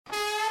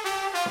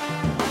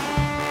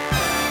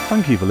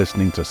Thank you for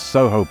listening to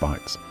Soho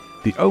Bites,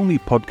 the only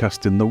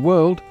podcast in the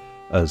world,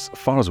 as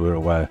far as we're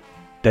aware,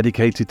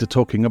 dedicated to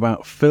talking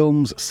about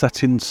films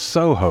set in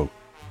Soho,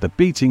 the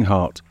beating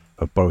heart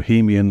of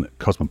bohemian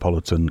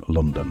cosmopolitan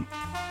London.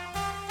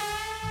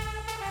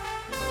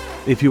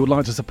 If you would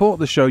like to support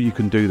the show, you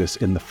can do this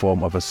in the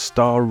form of a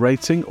star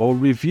rating or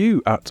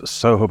review at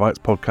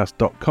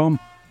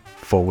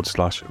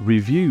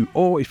sohobitespodcast.com/review,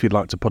 or if you'd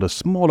like to put a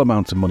small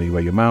amount of money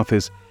where your mouth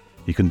is,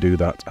 you can do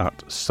that at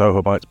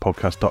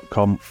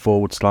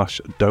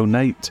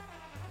sohobitespodcast.com/donate.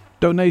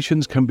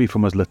 Donations can be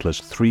from as little as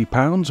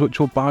 £3, which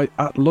will buy,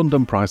 at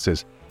London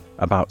prices,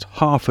 about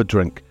half a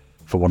drink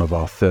for one of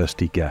our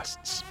thirsty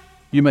guests.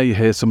 You may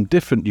hear some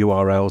different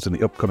URLs in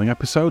the upcoming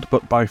episode,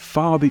 but by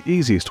far the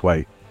easiest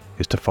way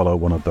is to follow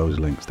one of those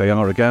links. They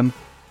are again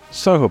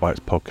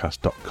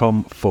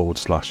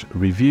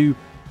sohobitespodcast.com/review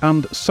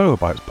and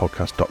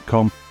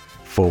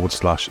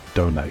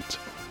sohobitespodcast.com/donate.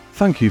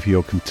 Thank you for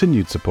your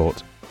continued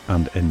support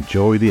and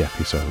enjoy the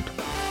episode.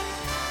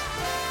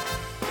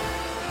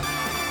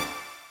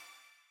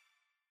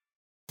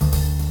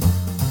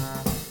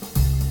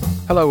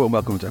 Hello and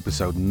welcome to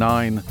episode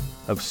 9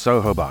 of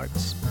Soho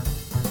Bites.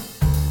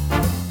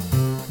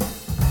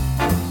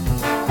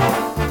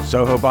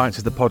 Soho Bites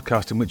is the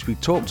podcast in which we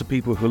talk to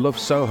people who love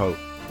Soho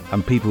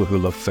and people who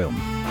love film.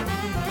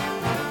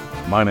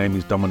 My name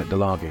is Dominic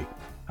Delaghi,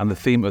 and the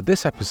theme of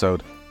this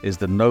episode is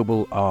the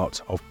noble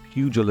art of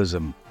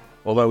pugilism.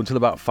 Although until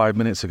about 5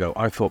 minutes ago,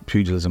 I thought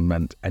pugilism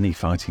meant any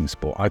fighting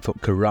sport. I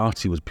thought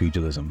karate was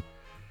pugilism.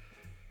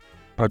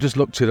 But I just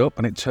looked it up,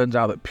 and it turns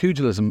out that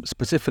pugilism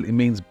specifically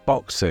means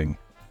boxing.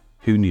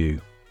 Who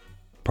knew?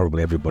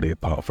 Probably everybody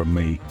apart from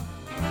me.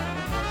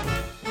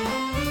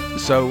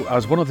 So,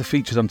 as one of the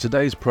features on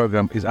today's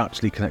programme is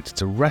actually connected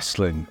to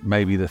wrestling,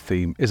 maybe the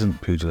theme isn't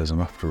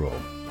pugilism after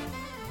all.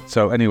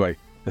 So anyway,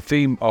 the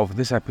theme of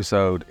this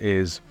episode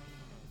is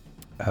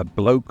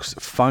blokes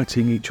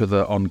fighting each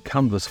other on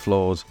canvas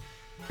floors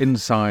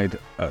inside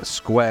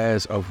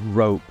squares of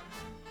rope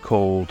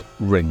called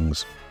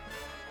rings.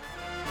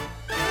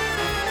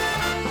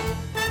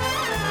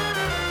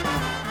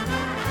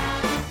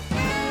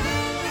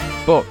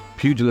 But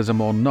pugilism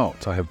or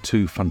not, I have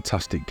two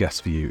fantastic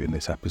guests for you in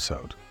this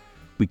episode.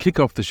 We kick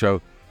off the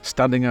show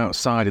standing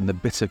outside in the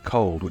bitter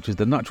cold, which is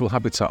the natural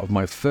habitat of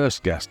my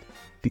first guest,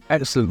 the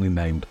excellently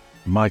named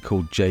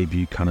Michael J.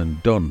 Buchanan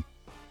Dunn.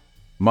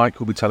 Mike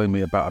will be telling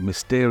me about a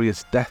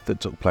mysterious death that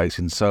took place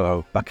in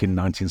Soho back in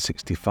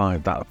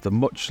 1965, that of the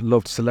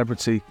much-loved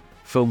celebrity,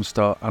 film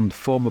star and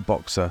former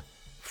boxer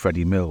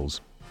Freddie Mills.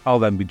 I'll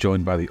then be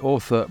joined by the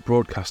author,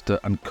 broadcaster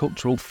and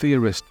cultural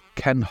theorist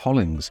Ken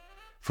Hollings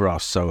for our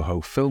Soho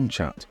film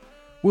chat.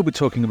 We'll be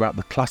talking about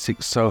the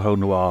classic Soho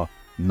noir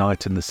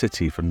Night in the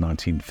City from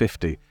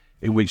 1950,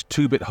 in which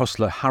two-bit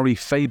hustler Harry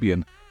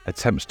Fabian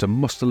attempts to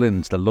muscle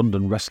into the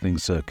London wrestling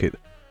circuit,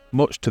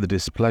 much to the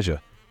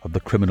displeasure of the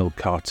criminal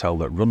cartel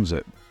that runs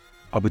it.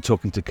 I'll be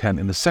talking to Ken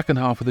in the second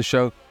half of the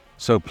show,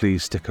 so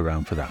please stick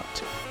around for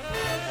that.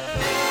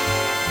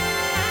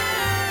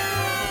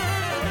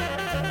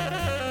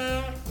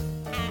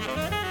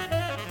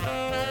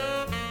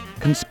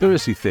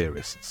 Conspiracy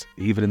theorists,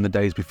 even in the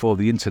days before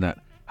the internet,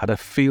 had a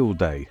field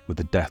day with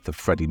the death of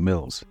Freddie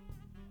Mills.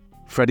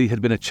 Freddie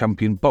had been a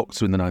champion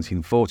boxer in the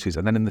 1940s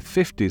and then in the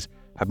 50s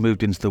had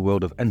moved into the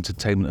world of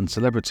entertainment and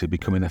celebrity,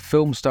 becoming a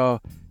film star,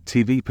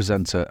 TV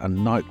presenter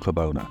and nightclub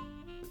owner.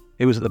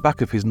 It was at the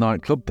back of his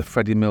nightclub, the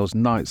Freddie Mills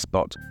Night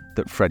Spot,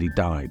 that Freddie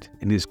died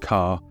in his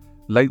car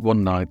late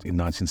one night in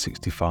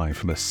 1965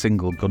 from a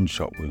single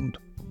gunshot wound.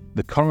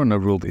 The coroner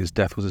ruled that his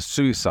death was a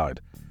suicide,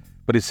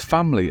 but his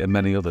family and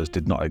many others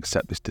did not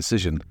accept this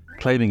decision,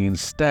 claiming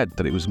instead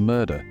that it was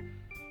murder.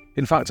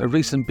 In fact, a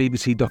recent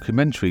BBC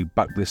documentary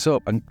backed this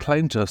up and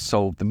claimed to have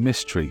solved the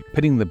mystery,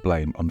 pinning the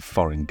blame on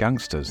foreign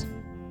gangsters.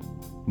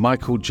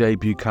 Michael J.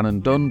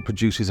 Buchanan Dunn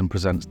produces and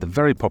presents the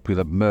very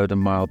popular Murder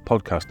Mile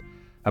podcast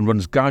and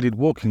runs guided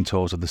walking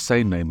tours of the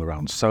same name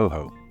around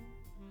Soho.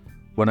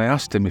 When I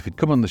asked him if he'd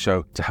come on the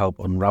show to help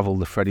unravel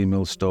the Freddie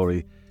Mills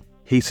story,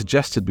 he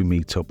suggested we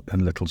meet up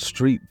in a little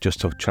street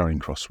just off Charing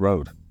Cross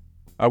Road.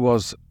 I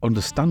was,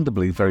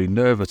 understandably, very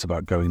nervous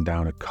about going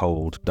down a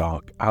cold,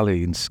 dark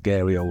alley in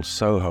scary old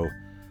Soho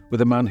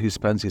with a man who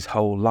spends his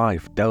whole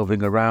life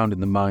delving around in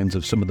the minds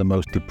of some of the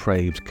most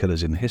depraved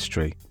killers in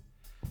history.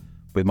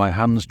 With my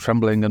hands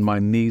trembling and my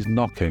knees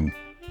knocking,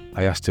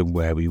 I asked him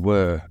where we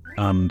were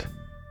and,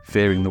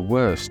 fearing the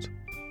worst,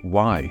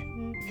 why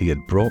he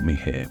had brought me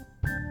here.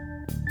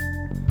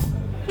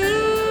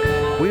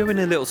 We're in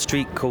a little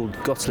street called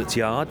Goslet's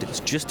Yard.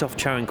 It's just off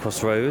Charing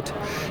Cross Road,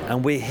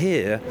 and we're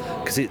here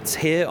because it's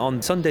here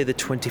on Sunday the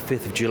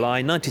 25th of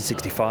July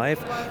 1965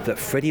 that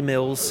Freddie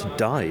Mills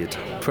died.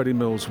 Freddie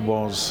Mills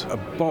was a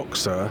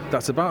boxer.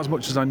 That's about as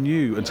much as I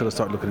knew until I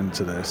started looking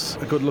into this.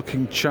 A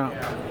good-looking chap,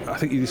 I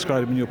think you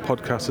described him in your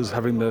podcast as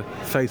having the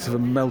face of a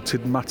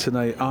melted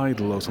matinee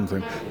idol or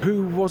something.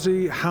 Who was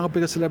he? How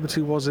big a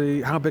celebrity was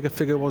he? How big a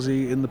figure was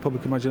he in the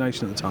public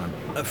imagination at the time?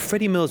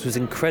 Freddie Mills was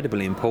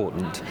incredibly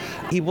important.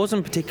 He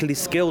wasn't particularly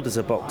skilled as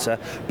a boxer,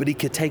 but he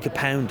could take a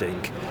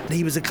pounding.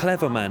 He was a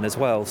clever man as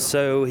well,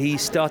 so he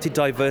started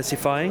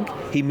diversifying.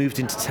 He moved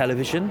into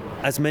television.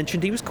 As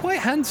mentioned, he was quite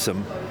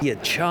handsome. He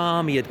had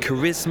charm, he had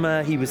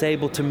charisma, he was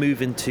able to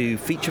move into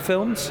feature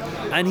films,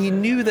 and he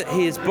knew that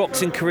his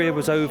boxing career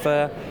was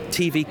over,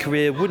 TV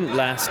career wouldn't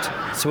last,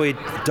 so he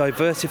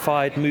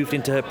diversified, moved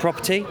into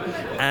property,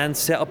 and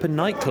set up a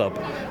nightclub.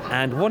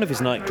 And one of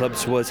his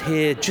nightclubs was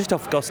here just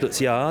off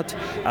Goslet's Yard,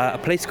 a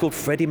place called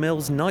Freddie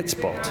Mills Night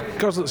Spot.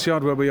 Goslet's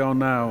Yard, where we are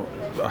now,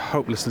 I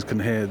hope listeners can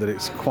hear that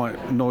it's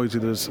quite noisy.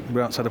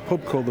 We're outside a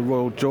pub called the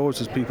Royal George.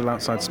 There's people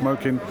outside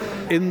smoking.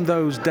 In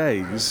those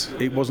days,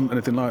 it wasn't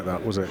anything like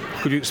that, was it?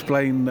 Could you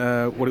explain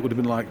what it would have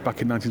been like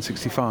back in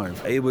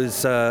 1965? It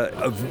was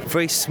a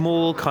very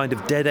small kind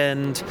of dead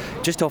end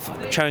just off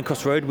Charing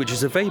Cross Road, which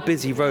is a very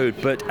busy road,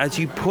 but as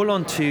you pull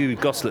onto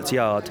Goslet's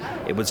Yard,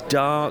 it was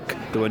dark,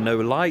 there were no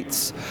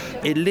lights.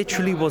 It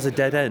literally was a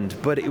dead end,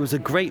 but it was a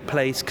great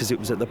place because it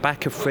was at the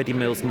back of Freddie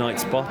Mills' Night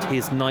Spot,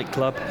 his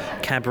nightclub,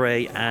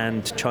 cabaret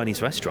and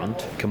Chinese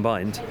restaurant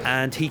combined,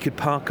 and he could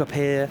park up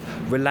here,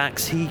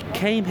 relax. He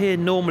came here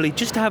normally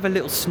just to have a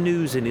little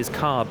snooze in his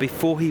car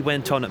before he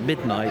went on at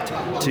midnight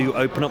to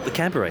open up the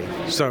cabaret.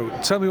 So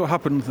tell me what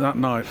happened that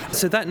night.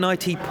 So that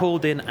night he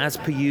pulled in as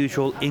per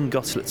usual in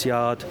Goslet's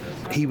Yard.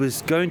 He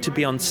was going to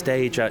be on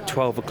stage at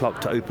 12 o'clock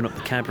to open up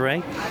the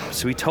cabaret,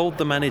 so he told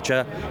the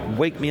manager,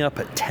 wake me up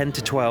at 10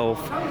 to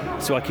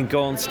 12 so I can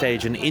go on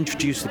stage and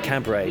introduce the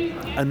cabaret.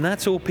 And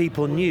that's all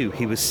people knew.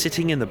 He was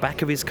sitting in the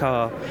back of his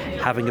car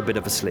having a bit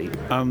of a sleep.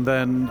 And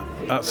then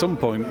at some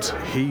point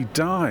he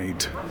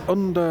died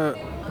under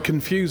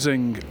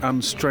confusing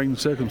and strange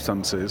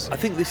circumstances. I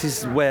think this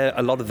is where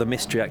a lot of the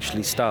mystery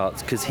actually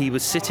starts, because he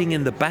was sitting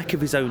in the back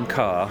of his own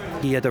car.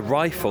 He had a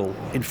rifle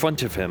in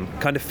front of him,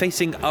 kind of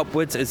facing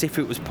upwards as if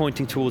it was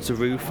pointing towards the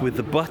roof, with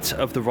the butt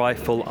of the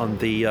rifle on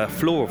the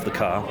floor of the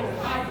car.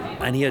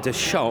 And he had a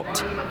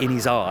shot in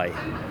his eye.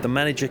 The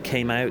manager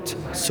came out,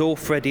 saw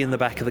Freddie in the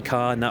back of the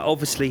car. Now,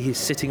 obviously, he's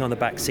sitting on the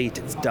back seat.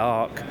 It's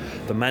dark.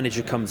 The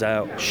manager comes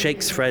out,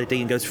 shakes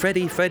Freddie and goes,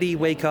 Freddie,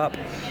 wake up.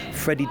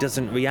 Freddie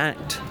doesn't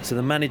react. So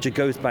the manager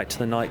goes back to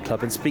the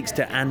nightclub and speaks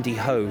to Andy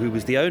Ho, who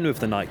was the owner of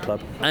the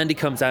nightclub. Andy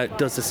comes out,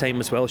 does the same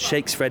as well,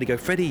 shakes Freddie, go,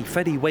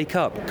 Freddie, wake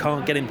up.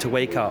 Can't get him to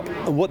wake up.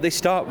 And what they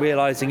start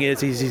realising is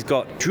he's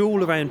got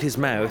drool around his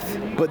mouth,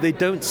 but they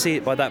don't see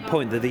it by that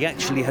point that he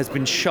actually has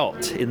been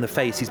shot in the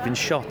face. He's been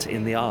shot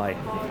in the eye.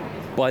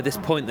 By this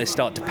point, they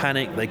start to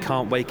panic. They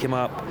can't wake him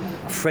up.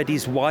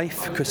 Freddie's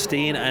wife,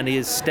 Christine, and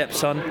his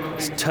stepson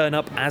turn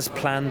up as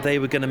planned. They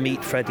were going to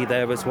meet Freddie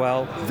there as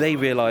well. They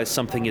realise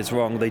something is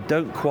wrong. They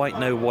don't quite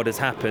know what has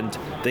happened.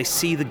 They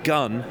see the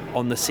gun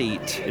on the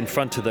seat in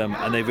front of them,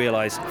 and they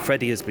realise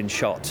Freddie has been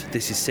shot.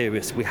 This is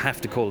serious. We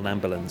have to call an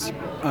ambulance.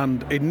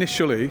 And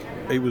initially,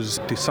 it was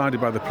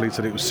decided by the police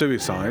that it was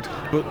suicide,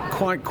 but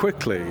quite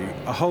quickly,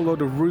 a whole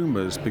load of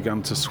rumours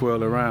began to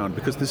swirl around,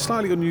 because there's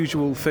slightly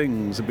unusual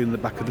things had been in the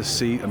back of the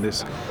seat, and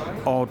this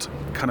odd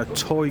kind of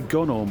toy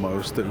gun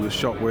almost that he was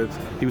shot with.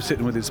 He was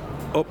sitting with his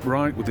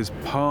upright, with his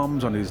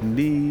palms on his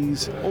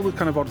knees, all the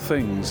kind of odd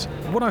things.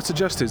 What I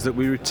suggest is that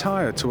we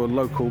retire to a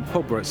local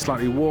pub where it's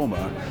slightly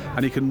warmer,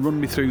 and he can run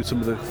me through some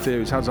of the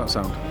theories. How does that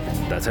sound?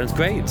 That sounds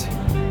great.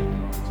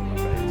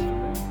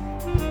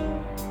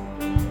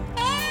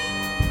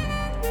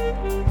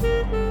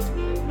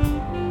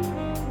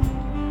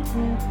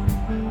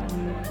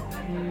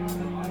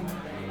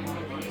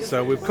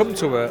 So we've come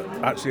to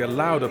actually a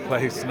louder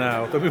place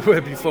now than we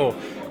were before.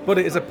 But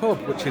it is a pub,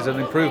 which is an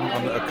improvement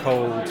on a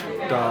cold,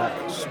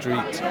 dark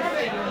street.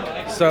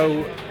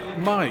 So,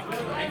 Mike,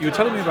 you were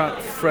telling me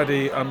about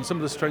Freddie and some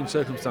of the strange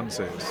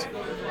circumstances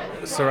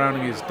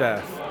surrounding his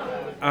death,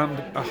 and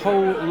a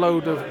whole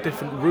load of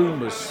different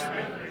rumours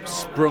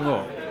sprung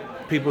up.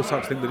 People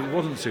started to think that it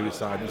wasn't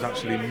suicide, it was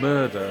actually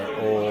murder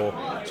or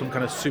some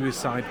kind of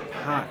suicide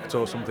pact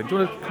or something.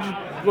 Could you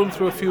run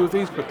through a few of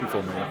these quickly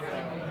for me?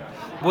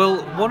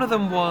 Well, one of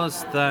them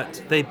was that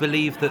they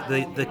believed that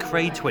the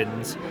Cray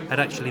twins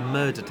had actually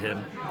murdered him,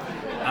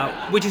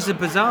 which is a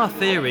bizarre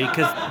theory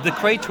because the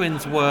Cray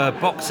twins were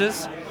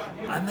boxers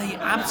and they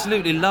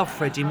absolutely loved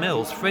Freddie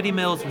Mills. Freddie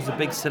Mills was a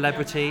big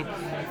celebrity.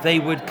 They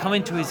would come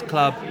into his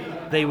club,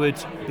 they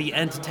would be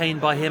entertained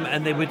by him,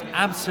 and they would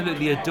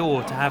absolutely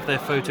adore to have their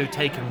photo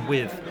taken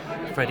with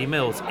Freddie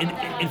Mills.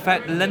 In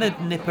fact, Leonard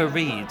Nipper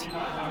Reid,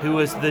 who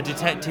was the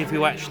detective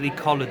who actually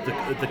collared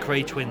the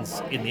Cray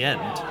twins in the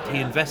end, he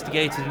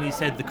investigated and he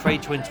said the Cray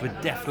twins were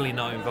definitely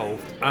not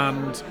involved.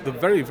 And the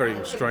very,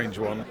 very strange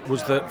one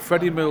was that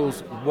Freddie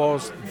Mills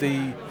was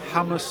the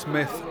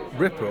Hammersmith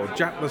Ripper, or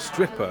Jack the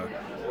Stripper.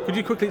 Could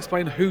you quickly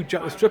explain who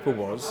Jack the Stripper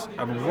was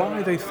and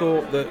why they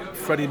thought that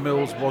Freddie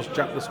Mills was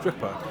Jack the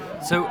Stripper?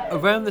 So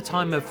around the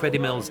time of Freddie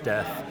Mills'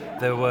 death,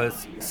 there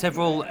was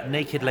several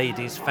naked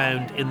ladies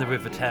found in the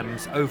River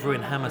Thames over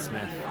in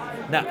Hammersmith.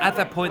 Now, at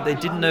that point, they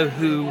didn't know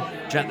who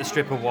Jack the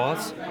Stripper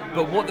was,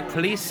 but what the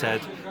police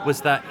said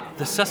was that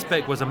the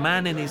suspect was a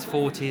man in his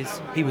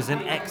 40s, he was an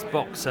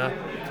ex-boxer,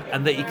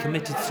 and that he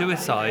committed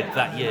suicide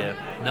that year.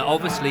 Now,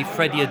 obviously,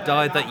 Freddie had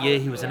died that year,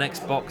 he was an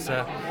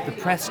ex-boxer. The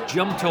press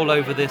jumped all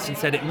over this and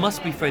said it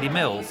must be Freddie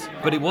Mills,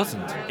 but it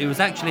wasn't. It was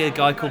actually a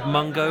guy called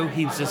Mungo.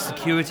 He was a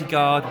security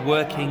guard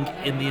working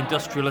in the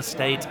industrial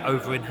estate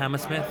over in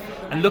Hammersmith.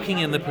 And looking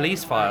in the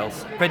police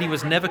files, Freddie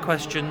was never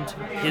questioned,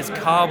 his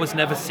car was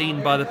never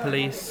seen by the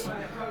police.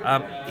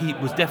 He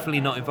was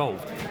definitely not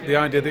involved. The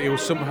idea that he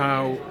was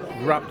somehow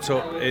wrapped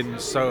up in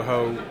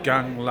Soho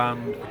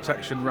gangland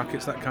protection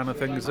rackets, that kind of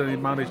thing, is there any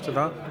manage to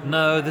that?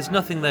 No, there's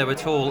nothing there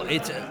at all.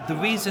 It's the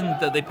reason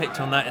that they picked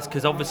on that is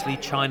because obviously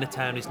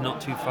Chinatown is not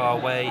too far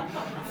away.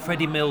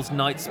 Freddie Mills'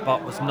 night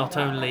spot was not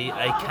only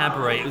a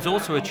cabaret, it was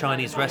also a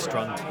Chinese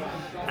restaurant.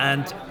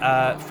 And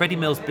Freddie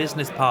Mills'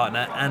 business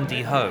partner,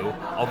 Andy Ho,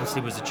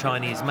 obviously was a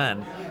Chinese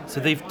man. So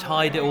they've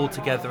tied it all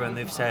together and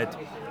they've said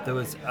there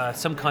was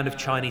some kind of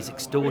Chinese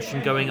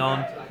extortion going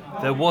on.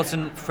 There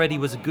wasn't. Freddie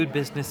was a good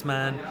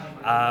businessman.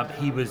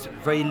 He was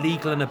very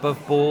legal and above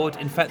board.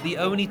 In fact, the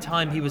only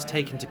time he was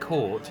taken to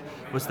court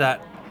was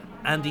that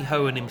Andy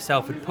Ho and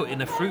himself had put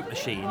in a fruit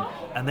machine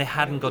and they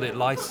hadn't got it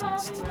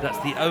licensed. That's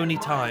the only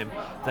time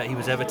that he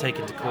was ever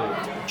taken to court.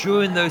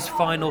 During those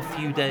final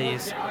few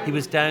days, he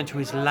was down to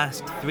his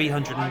last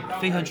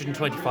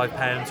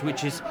 £325,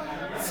 which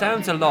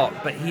sounds a lot,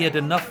 but he had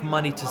enough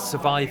money to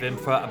survive him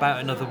for about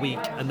another week,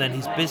 and then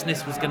his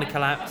business was going to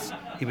collapse.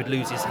 He would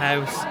lose his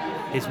house,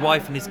 his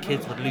wife and his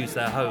kids would lose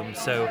their home,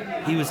 so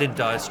he was in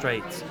dire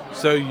straits.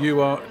 So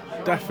you are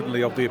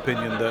definitely of the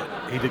opinion that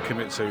he did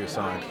commit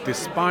suicide,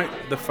 despite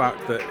the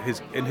fact that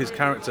in his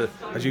character,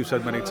 as you've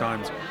said many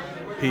times,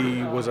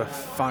 he was a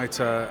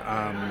fighter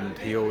and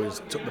he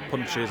always took the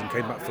punches and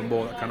came back for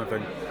more, that kind of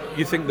thing.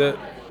 You think that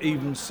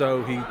even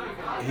so he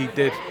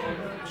did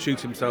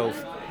shoot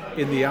himself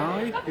in the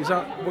eye? Is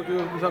that what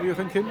you're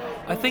thinking?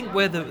 I think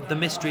where the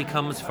mystery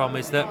comes from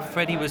is that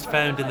Freddie was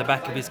found in the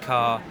back of his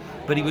car,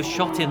 but he was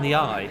shot in the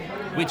eye,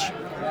 which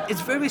is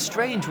very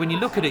strange. When you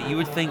look at it, you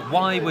would think,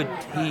 why would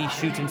he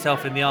shoot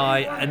himself in the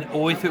eye?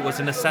 Or if it was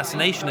an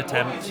assassination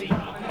attempt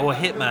or a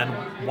hitman,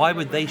 why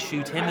would they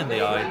shoot him in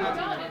the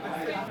eye?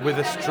 With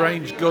a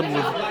strange gun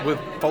with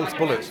false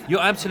bullets.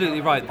 You're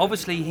absolutely right.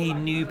 Obviously, he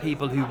knew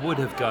people who would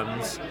have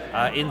guns.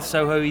 In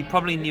Soho, he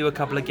probably knew a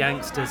couple of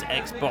gangsters,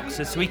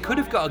 ex-boxers, so he could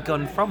have got a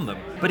gun from them.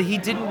 But he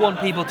didn't want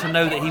people to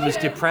know that he was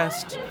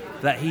depressed,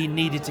 that he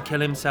needed to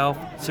kill himself.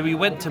 So he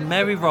went to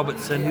Mary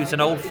Robertson, who's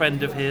an old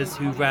friend of his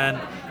who ran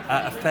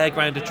a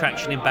fairground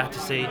attraction in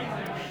Battersea.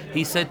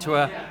 He said to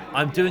her,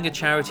 "I'm doing a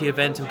charity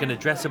event, I'm going to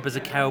dress up as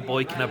a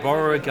cowboy, can I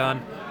borrow a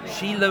gun?"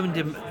 She loaned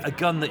him a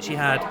gun that she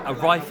had, a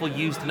rifle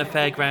used in a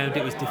fairground,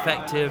 it was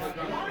defective.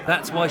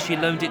 That's why she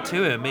loaned it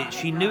to him.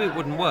 She knew it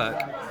wouldn't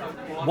work.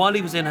 While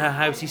he was in her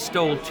house, he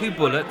stole 2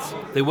 bullets.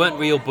 They weren't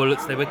real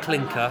bullets, they were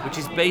clinker, which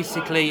is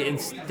basically,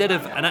 instead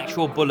of an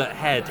actual bullet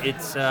head,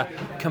 it's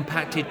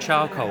compacted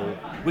charcoal,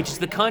 which is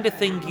the kind of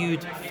thing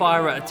you'd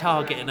fire at a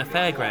target in a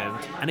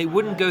fairground, and it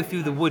wouldn't go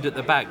through the wood at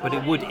the back, but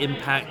it would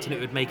impact and it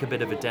would make a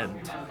bit of a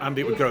dent. And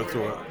it would go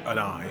through an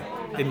eye,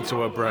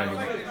 into a brain.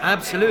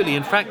 Absolutely.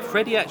 In fact,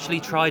 Freddie actually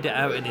tried it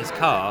out in his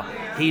car.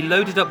 He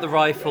loaded up the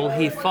rifle,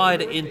 he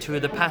fired it into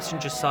the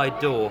passenger side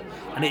door,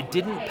 and it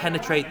didn't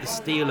penetrate the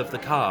steel of the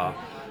car,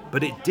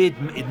 but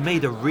it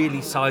made a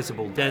really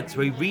sizable dent.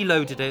 So he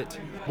reloaded it.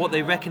 What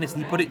they reckon is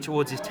he put it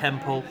towards his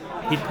temple.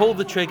 He pulled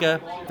the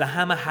trigger, the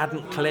hammer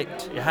hadn't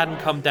clicked, it hadn't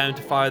come down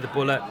to fire the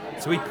bullet,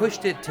 so he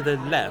pushed it to the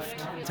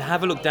left to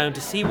have a look down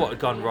to see what had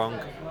gone wrong.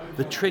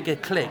 The trigger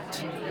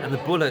clicked and the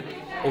bullet,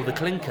 or the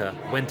clinker,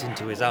 went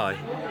into his eye.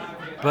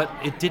 But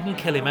it didn't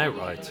kill him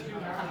outright.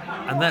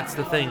 And that's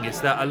the thing, is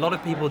that a lot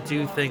of people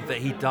do think that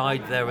he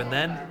died there and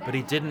then, but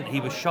he didn't. He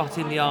was shot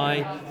in the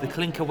eye, the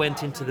clinker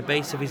went into the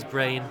base of his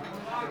brain,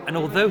 and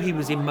although he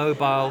was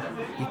immobile,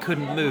 he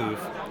couldn't move.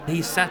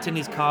 He sat in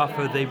his car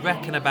for, they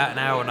reckon, about an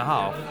hour and a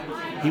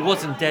half. He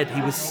wasn't dead,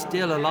 he was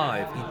still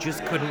alive. He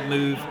just couldn't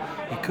move,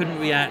 he couldn't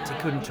react, he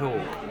couldn't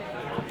talk.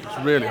 It's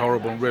really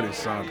horrible and really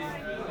sad.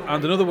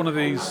 And another one of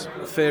these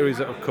theories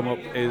that have come up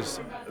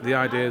is the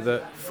idea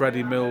that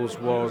Freddie Mills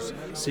was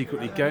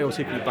secretly gay or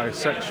secretly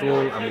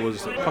bisexual and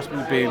was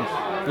possibly being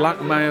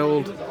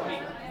blackmailed.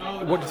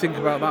 What do you think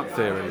about that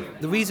theory?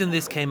 The reason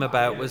this came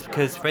about was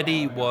because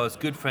Freddie was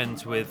good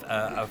friends with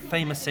a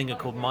famous singer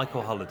called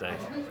Michael Holliday.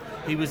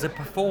 He was a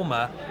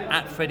performer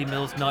at Freddie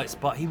Mills' night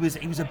spot. He was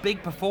a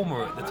big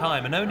performer at the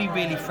time, and only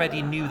really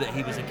Freddie knew that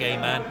he was a gay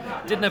man.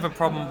 Didn't have a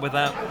problem with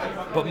that.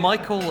 But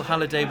Michael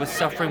Holliday was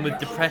suffering with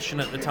depression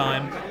at the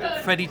time.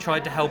 Freddie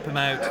tried to help him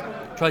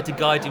out, tried to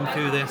guide him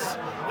through this.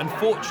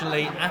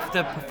 Unfortunately,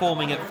 after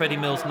performing at Freddie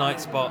Mills'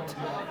 night spot,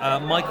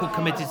 Michael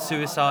committed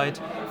suicide.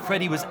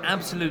 Freddie was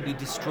absolutely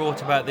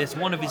distraught about this.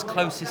 One of his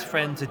closest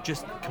friends had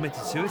just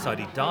committed suicide.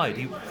 He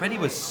died. Freddie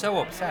was so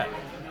upset.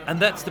 And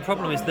that's the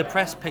problem, is the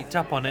press picked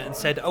up on it and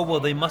said, oh, well,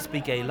 they must be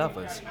gay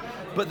lovers.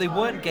 But they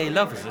weren't gay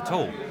lovers at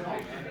all.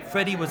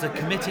 Freddie was a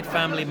committed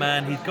family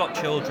man. He'd got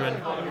children.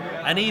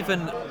 And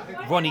even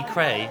Ronnie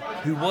Cray,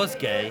 who was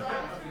gay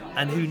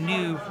and who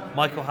knew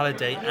Michael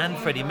Halliday and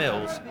Freddie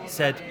Mills,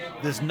 said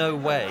there's no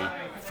way.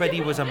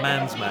 Freddie was a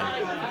man's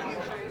man.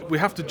 We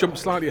have to jump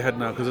slightly ahead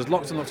now because there's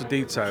lots and lots of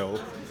detail.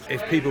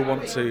 If people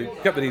want to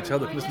get the detail,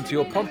 they can listen to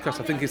your podcast.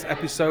 I think it's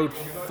episode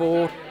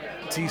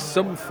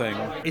 40-something.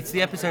 It's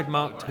the episode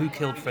marked Who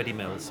Killed Freddie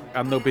Mills?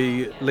 And there'll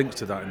be links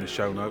to that in the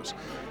show notes.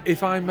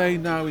 If I may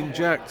now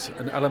inject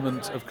an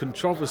element of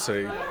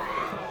controversy,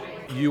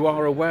 you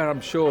are aware, I'm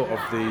sure, of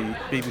the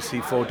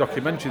BBC 4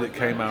 documentary that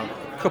came out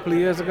a couple of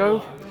years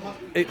ago.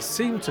 It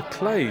seemed to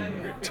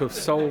claim to have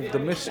solved the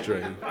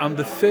mystery, and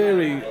the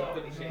theory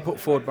put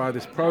forward by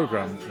this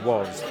programme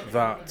was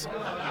that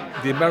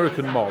the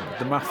American mob,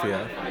 the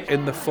mafia,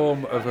 in the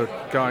form of a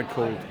guy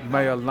called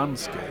Meyer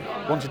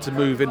Lansky, wanted to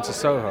move into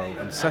Soho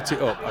and set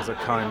it up as a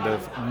kind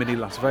of mini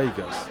Las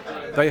Vegas.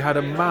 They had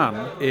a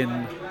man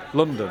in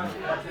London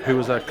who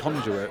was their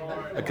conduit,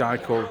 a guy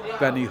called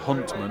Benny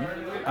Huntman,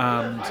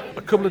 and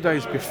a couple of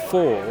days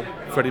before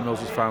Freddie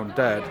Mills was found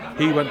dead,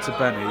 he went to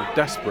Benny,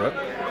 desperate,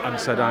 and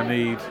said, I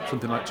need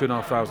something like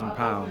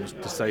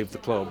 £2,500 to save the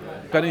club.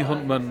 Benny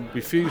Huntman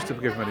refused to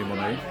give him any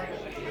money,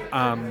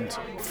 and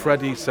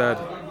Freddie said,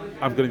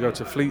 I'm going to go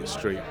to Fleet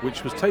Street,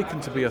 which was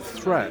taken to be a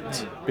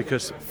threat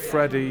because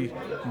Freddie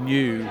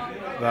knew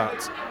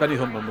that Benny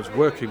Huntman was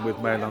working with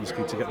Meyer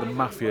Lansky to get the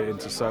mafia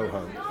into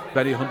Soho.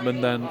 Benny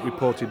Huntman then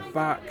reported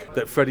back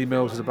that Freddie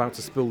Mills was about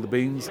to spill the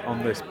beans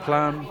on this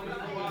plan.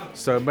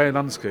 So Meyer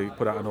Lansky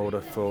put out an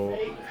order for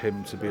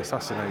him to be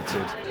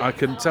assassinated. I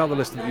can tell the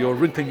listener that you're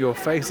wrinkling your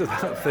face at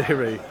that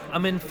theory. I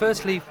mean,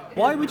 firstly,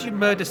 why would you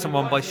murder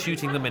someone by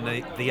shooting them in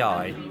the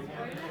eye?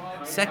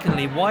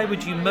 Secondly, why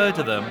would you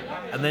murder them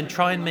and then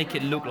try and make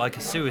it look like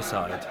a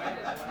suicide?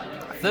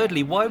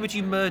 Thirdly, why would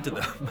you murder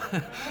them?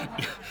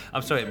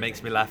 I'm sorry, it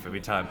makes me laugh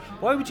every time.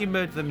 Why would you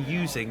murder them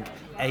using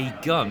a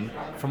gun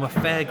from a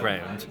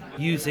fairground,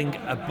 using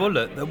a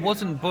bullet that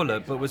wasn't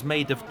bullet but was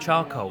made of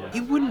charcoal?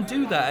 You wouldn't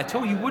do that at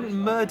all. You wouldn't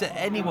murder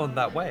anyone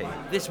that way.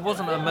 This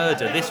wasn't a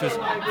murder. This was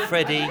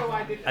Freddie,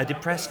 a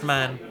depressed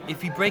man.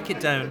 If you break it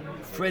down,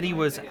 Freddie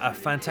was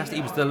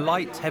he was the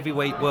light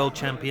heavyweight world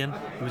champion.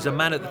 He was a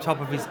man at the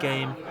top of his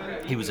game.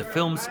 He was a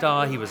film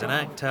star, he was an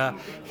actor,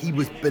 he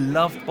was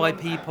beloved by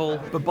people.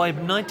 But by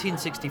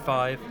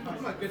 1965,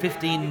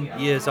 15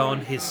 years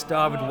on, his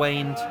star had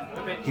waned.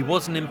 He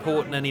wasn't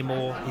important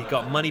anymore. He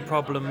got money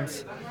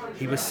problems.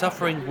 He was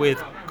suffering with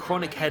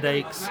chronic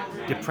headaches,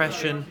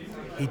 depression.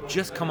 He'd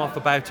just come off a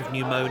bout of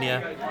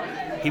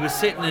pneumonia. He was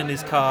sitting in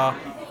his car.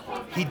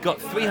 He'd got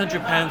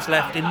 £300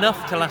 left,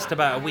 enough to last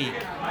about a week.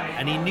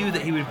 And he knew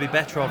that he would be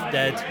better off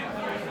dead.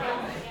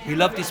 He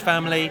loved his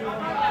family,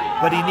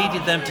 but he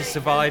needed them to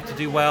survive, to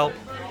do well.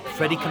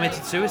 Freddie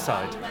committed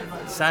suicide.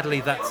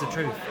 Sadly, that's the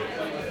truth.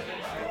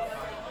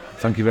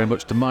 Thank you very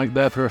much to Mike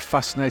there for a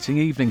fascinating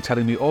evening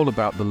telling me all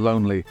about the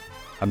lonely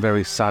and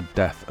very sad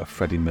death of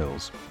Freddie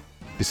Mills.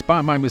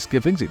 Despite my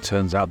misgivings, it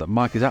turns out that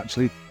Mike is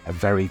actually a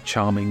very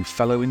charming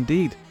fellow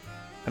indeed,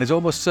 and is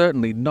almost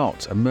certainly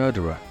not a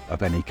murderer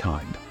of any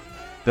kind.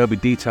 There'll be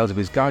details of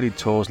his guided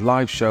tours,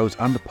 live shows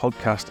and a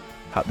podcast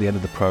at the end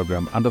of the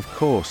programme, and of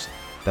course,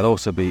 they'll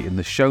also be in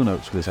the show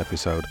notes for this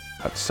episode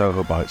at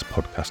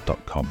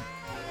sohobitespodcast.com.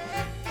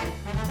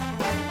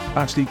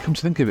 Actually, come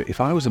to think of it,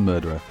 if I was a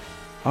murderer,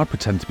 I'd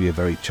pretend to be a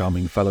very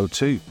charming fellow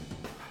too.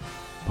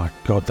 My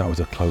God, that was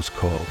a close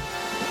call.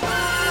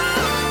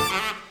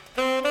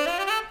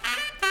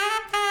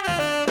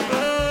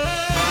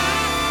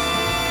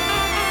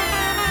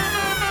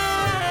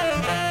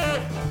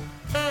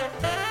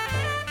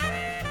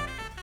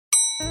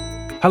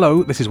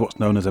 Hello, this is what's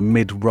known as a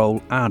mid-roll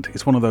ad.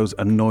 It's one of those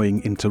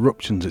annoying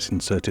interruptions that's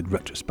inserted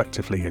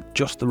retrospectively at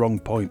just the wrong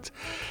point.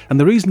 And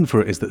the reason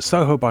for it is that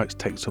Soho Bites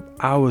takes up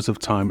hours of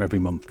time every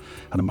month,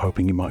 and I'm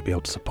hoping you might be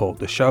able to support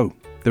the show.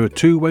 There are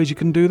two ways you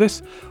can do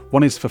this.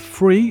 One is for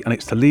free, and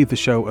it's to leave the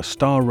show a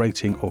star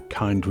rating or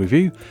kind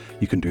review.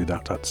 You can do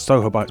that at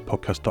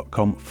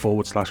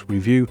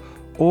sohobitespodcast.com/review.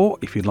 Or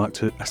if you'd like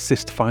to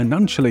assist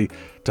financially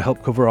to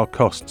help cover our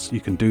costs,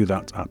 you can do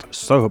that at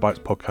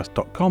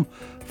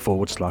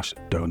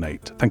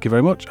sohobitespodcast.com/donate. Thank you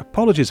very much.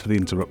 Apologies for the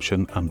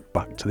interruption, and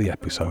back to the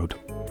episode.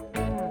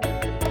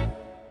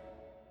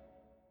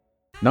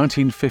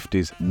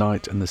 1950's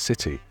Night and the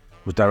City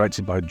was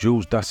directed by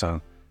Jules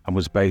Dassin and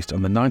was based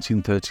on the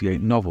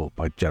 1938 novel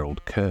by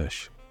Gerald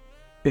Kirsch.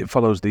 It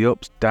follows the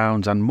ups,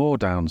 downs and more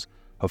downs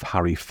of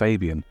Harry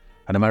Fabian,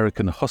 an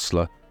American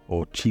hustler,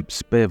 or cheap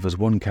spiv as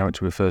one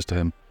character refers to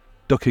him,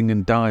 ducking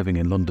and diving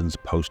in London's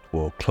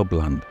post-war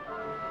clubland.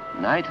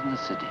 Night in the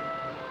city.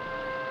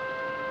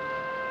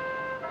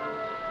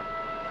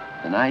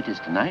 The night is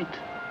tonight,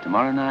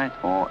 tomorrow night,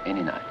 or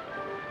any night.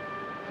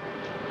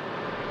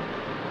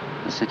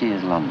 The city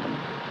is London.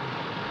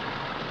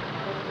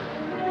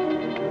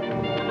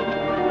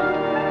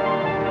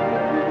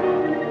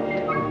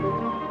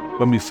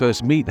 When we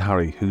first meet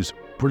Harry, who's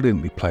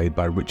brilliantly played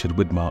by Richard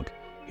Widmark,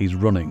 he's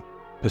running,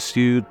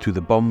 pursued through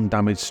the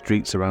bomb-damaged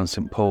streets around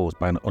St Paul's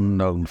by an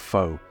unknown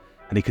foe,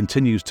 and he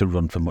continues to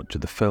run for much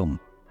of the film.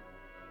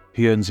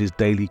 He earns his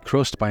daily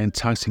crust by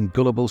enticing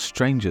gullible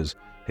strangers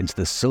into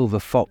the Silver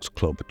Fox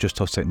Club just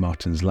off St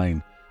Martin's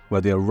Lane,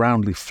 where they are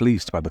roundly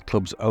fleeced by the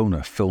club's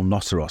owner, Phil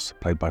Noceros,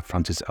 played by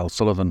Francis L.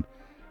 Sullivan,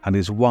 and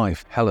his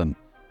wife, Helen,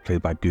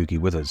 played by Googie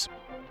Withers.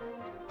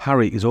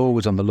 Harry is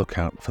always on the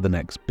lookout for the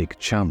next big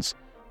chance,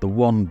 the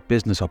one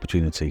business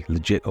opportunity,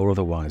 legit or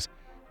otherwise,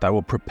 that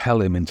will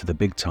propel him into the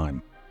big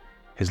time.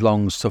 His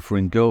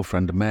long-suffering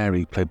girlfriend,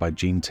 Mary, played by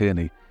Jean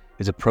Tierney,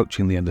 is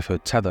approaching the end of her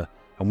tether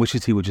and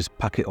wishes he would just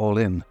pack it all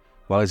in,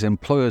 while his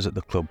employers at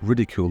the club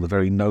ridicule the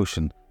very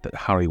notion that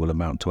Harry will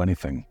amount to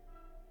anything.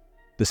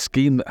 The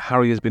scheme that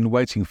Harry has been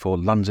waiting for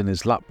lands in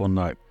his lap one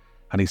night,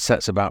 and he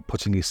sets about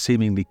putting his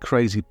seemingly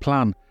crazy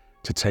plan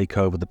to take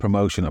over the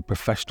promotion of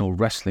professional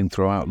wrestling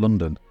throughout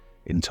London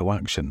into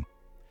action.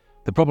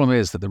 The problem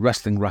is that the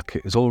wrestling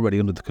racket is already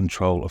under the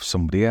control of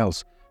somebody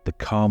else, the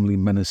calmly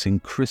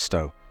menacing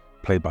Christo,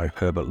 played by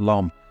Herbert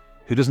Lom,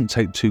 who doesn't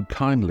take too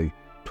kindly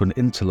to an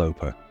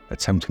interloper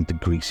attempting to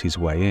grease his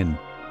way in.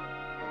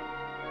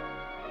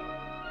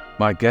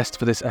 My guest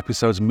for this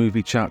episode's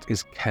movie chat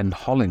is Ken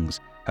Hollings,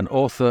 an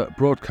author,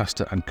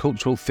 broadcaster and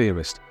cultural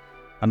theorist,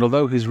 and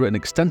although he's written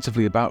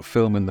extensively about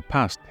film in the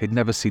past, he'd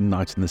never seen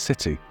Night in the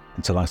City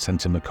until I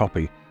sent him a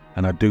copy,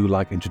 and I do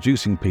like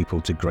introducing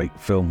people to great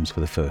films for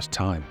the first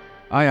time.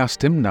 I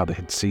asked him, now that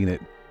he'd seen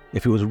it,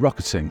 if he was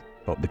rocketing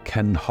up the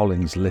Ken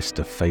Hollings list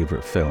of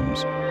favourite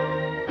films.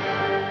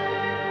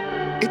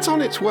 It's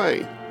on its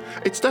way.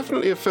 It's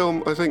definitely a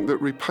film, I think, that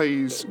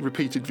repays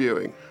repeated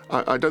viewing.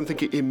 I don't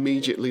think it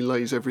immediately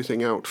lays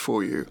everything out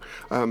for you,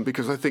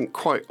 because I think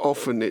quite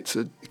often it's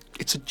a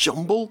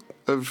jumble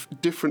of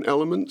different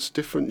elements,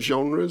 different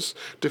genres,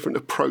 different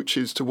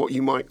approaches to what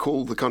you might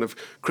call the kind of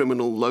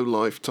criminal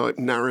low-life type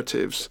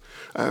narratives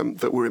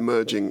that were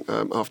emerging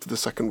after the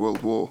Second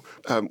World War,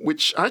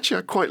 which actually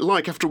I quite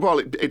like. After a while,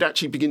 it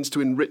actually begins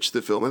to enrich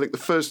the film. I think the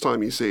first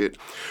time you see it,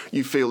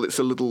 you feel it's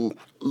a little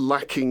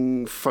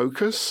lacking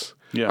focus.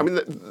 Yeah. I mean,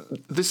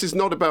 this is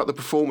not about the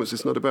performance,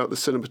 it's not about the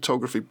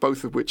cinematography,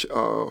 both of which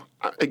are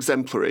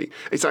exemplary.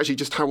 It's actually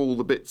just how all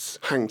the bits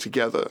hang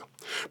together.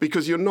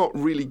 Because you're not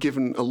really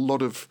given a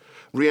lot of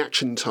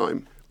reaction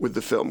time with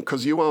the film,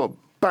 because you are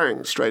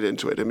bang straight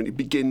into it. I mean, it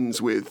begins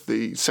with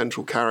the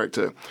central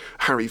character,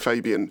 Harry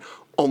Fabian,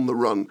 on the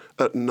run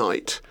at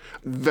night,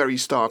 very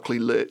starkly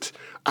lit,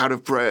 out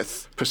of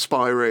breath,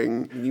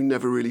 perspiring. You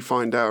never really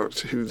find out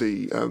who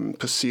the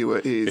pursuer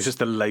is. It's just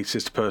the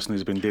latest person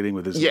who's been dealing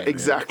with this. Yeah,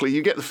 exactly.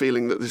 You get the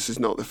feeling that this is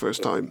not the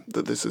first time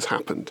that this has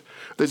happened.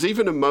 There's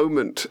even a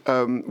moment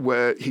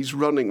where he's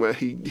running, where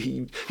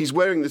he's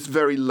wearing this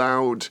very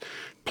loud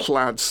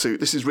plaid suit.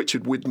 This is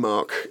Richard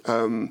Widmark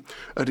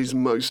at his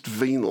most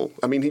venal.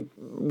 I mean,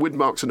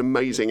 Widmark's an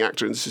amazing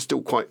actor, and this is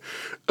still quite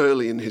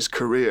early in his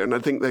career, and I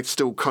think they're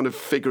still kind of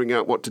figuring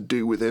out what to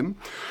do with him.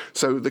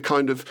 So the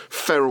kind of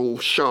feral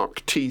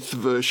shark teeth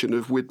version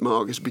of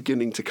Widmark is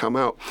beginning to come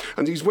out,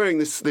 and he's wearing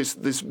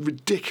this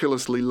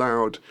ridiculously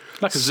loud,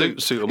 like a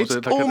zoot suit, almost.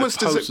 It's like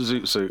almost a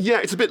post-zoot suit.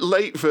 Yeah, it's a bit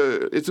late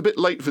for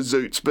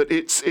Zoots, but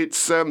it's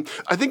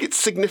I think it's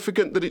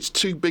significant that it's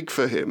too big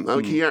for him.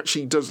 Like he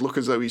actually does look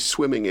as though he's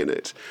swimming in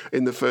it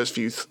in the first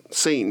few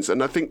scenes,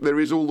 and I think there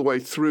is all the way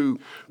through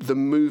the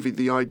movie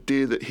the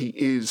idea that he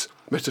is,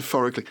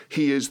 metaphorically,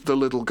 he is the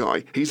little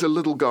guy. He's a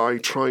little guy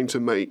trying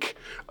to make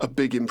a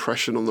big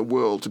impression on the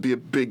world, to be a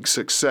big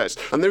success.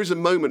 And there is a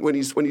moment when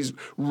he's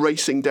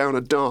racing down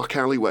a dark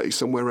alleyway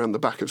somewhere around the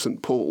back of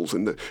St. Paul's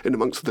in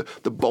amongst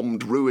the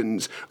bombed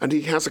ruins, and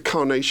he has a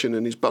carnation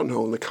in his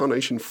buttonhole, and the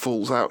carnation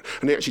falls out,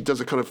 and he actually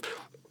does a kind of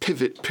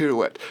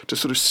pirouette to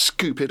sort of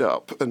scoop it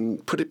up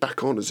and put it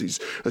back on as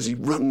he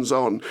runs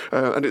on,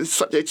 and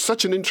it's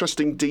such an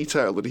interesting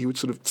detail that he would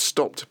sort of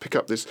stop to pick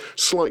up this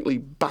slightly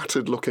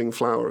battered looking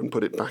flower and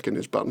put it back in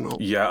his buttonhole.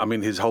 Yeah, I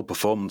mean, his whole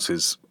performance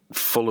is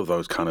full of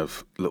those kind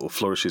of little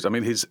flourishes. I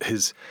mean, his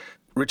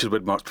Richard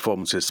Widmark's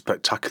performance is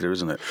spectacular,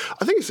 isn't it?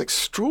 I think it's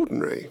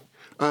extraordinary.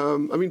 I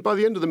mean, by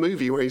the end of the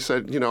movie, where he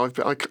said,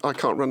 I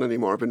can't run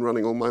anymore. I've been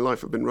running all my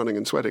life. I've been running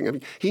and sweating. I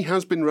mean, he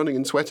has been running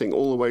and sweating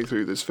all the way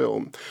through this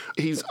film.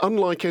 He's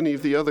unlike any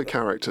of the other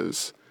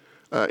characters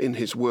in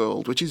his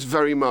world, which is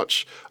very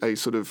much a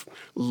sort of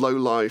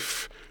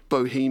low-life,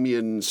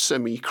 bohemian,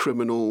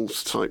 semi-criminal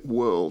type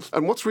world.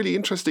 And what's really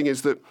interesting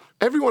is that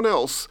everyone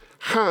else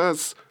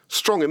has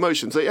strong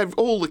emotions.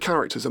 All the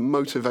characters are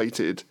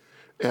motivated,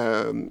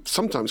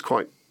 sometimes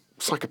quite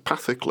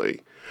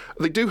psychopathically.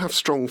 They do have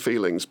strong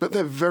feelings, but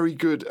they're very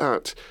good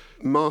at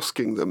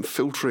masking them,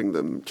 filtering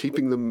them,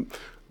 keeping them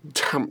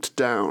tamped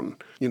down.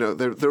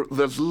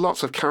 There's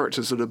lots of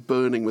characters that are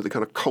burning with a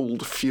kind of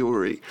cold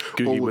fury.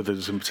 Googie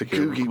Withers in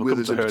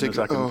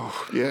particular.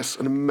 Oh, yes,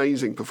 an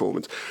amazing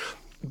performance.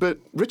 But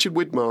Richard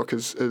Widmark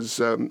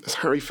as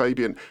Harry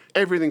Fabian,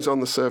 everything's on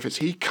the surface.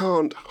 He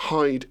can't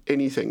hide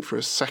anything for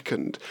a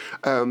second.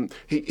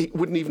 It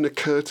wouldn't even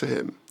occur to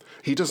him.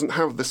 He doesn't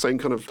have the same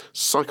kind of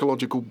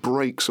psychological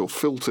breaks or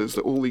filters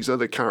that all these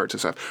other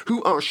characters have,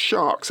 who are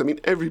sharks. I mean,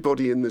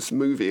 everybody in this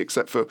movie,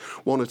 except for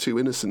one or two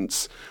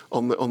innocents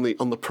on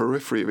the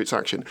periphery of its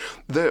action,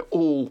 they're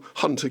all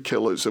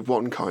hunter-killers of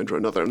one kind or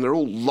another, and they're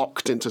all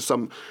locked into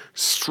some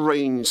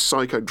strange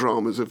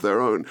psychodramas of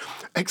their own.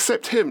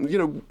 Except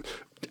him,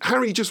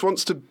 Harry just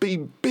wants to be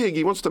big.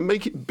 He wants to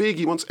make it big.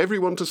 He wants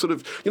everyone to sort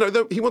of,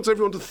 he wants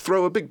everyone to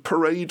throw a big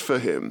parade for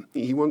him.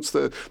 He wants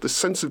the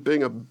sense of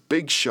being a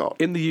big shot.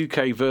 In the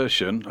UK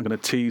version, I'm going to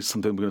tease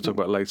something we're going to talk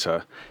about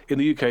later. In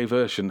the UK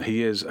version,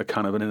 he is a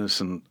kind of an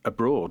innocent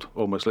abroad,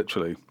 almost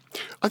literally.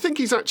 I think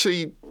he's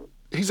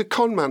a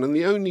con man, and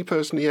the only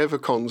person he ever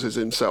cons is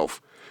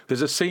himself.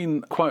 There's a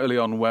scene quite early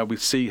on where we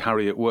see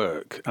Harry at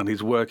work, and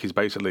his work is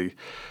basically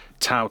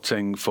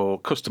touting for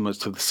customers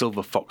to the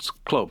Silver Fox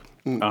Club.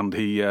 And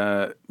he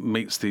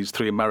meets these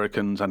three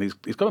Americans, and he's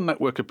got a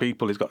network of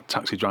people. He's got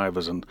taxi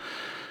drivers and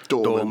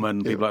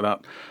doormen, people like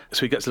that.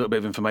 So he gets a little bit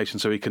of information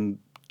so he can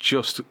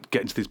just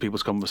get into these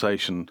people's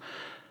conversation.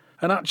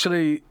 And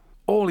actually,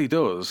 all he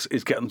does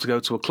is get them to go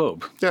to a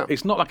club. Yeah.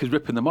 It's not like he's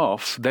ripping them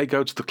off. They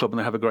go to the club and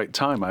they have a great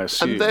time, I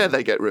assume. And there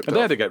they get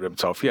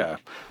ripped off. Yeah.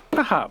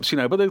 Perhaps,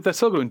 but they're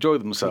still going to enjoy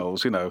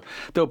themselves,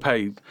 They'll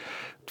pay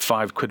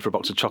 £5 for a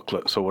box of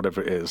chocolates or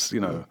whatever it is,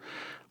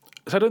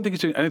 So I don't think he's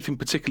doing anything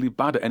particularly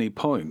bad at any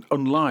point,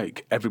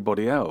 unlike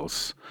everybody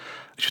else.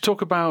 Should we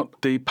talk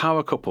about the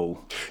power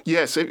couple?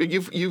 Yes,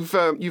 you've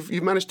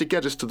managed to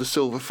get us to the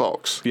Silver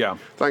Fox. Yeah.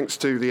 Thanks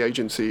to the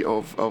agency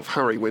of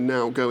Harry, we're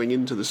now going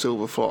into the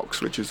Silver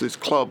Fox, which is this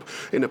club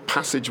in a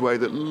passageway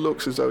that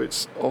looks as though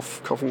it's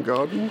off Covent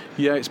Garden.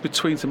 Yeah, it's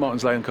between St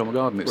Martin's Lane and Covent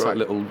Garden. It's Right.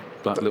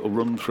 that little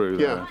run through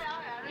there.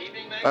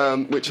 Yeah.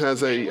 Which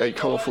has a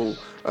colourful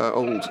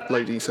old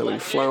lady selling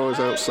flowers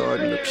outside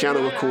and a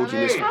piano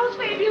accordionist. How's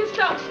for you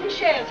stocks and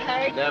shares,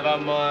 Harry? Never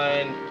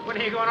mind. When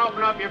are you going to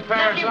open up your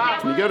Paris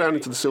lot? And you go down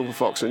into the Silver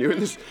Fox and you're in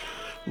this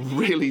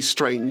really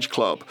strange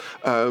club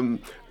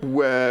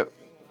where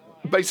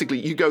basically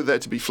you go there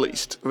to be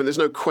fleeced. I mean, there's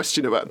no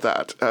question about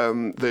that.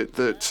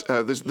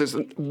 There's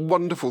a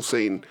wonderful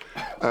scene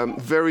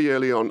very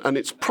early on, and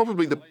it's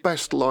probably the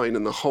best line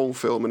in the whole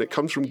film, and it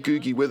comes from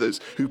Googie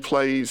Withers, who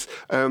plays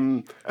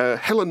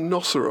Helen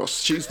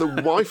Nosseros. She's the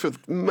wife of,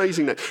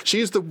 amazing name, she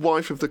is the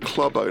wife of the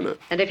club owner.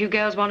 And if you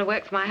girls want to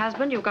work for my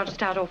husband, you've got to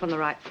start off on the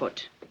right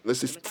foot.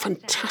 There's this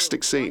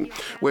fantastic scene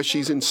where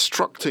she's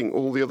instructing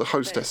all the other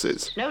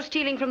hostesses. No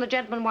stealing from the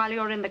gentleman while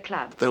you're in the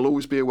club. There'll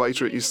always be a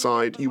waiter at your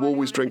side. You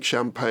always drink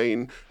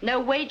champagne. No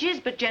wages,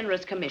 but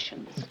generous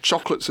commissions.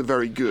 Chocolates are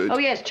very good. Oh,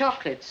 yes,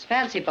 chocolates.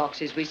 Fancy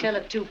boxes. We sell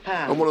at £2.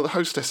 And one of the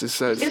hostesses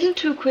says, Isn't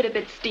 £2 a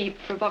bit steep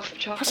for a box of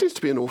that chocolates? seems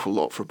to be an awful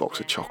lot for a box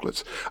of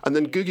chocolates. And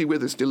then Googie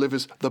Withers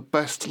delivers the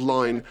best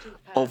line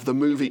of the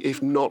movie, if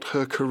not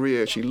her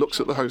career. She looks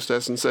at the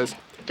hostess and says,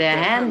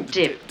 They're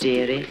hand-dipped,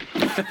 dearie.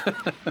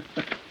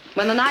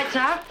 When the night's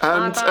out,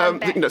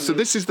 and so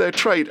this is their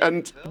trade.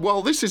 And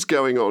while this is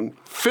going on,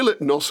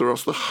 Philip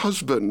Nosseros, the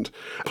husband,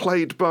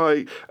 played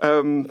by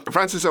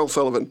Francis L.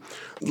 Sullivan,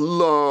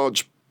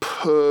 large,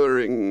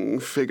 purring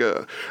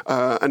figure,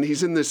 and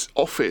he's in this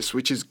office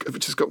which has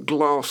got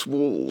glass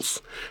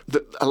walls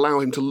that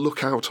allow him to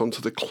look out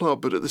onto the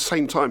club, but at the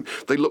same time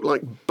they look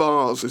like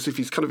bars, as if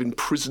he's kind of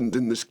imprisoned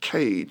in this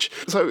cage.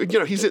 So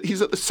he's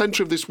at the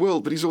centre of this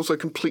world, but he's also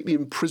completely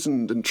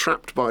imprisoned and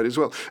trapped by it as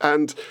well.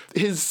 And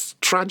his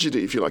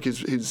tragedy, if you like,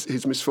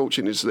 his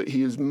misfortune is that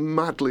he is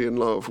madly in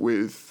love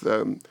with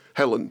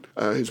Helen,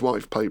 his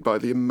wife, played by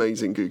the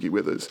amazing Googie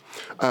Withers,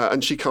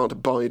 and she can't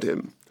abide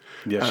him.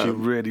 Yeah, she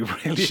really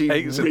she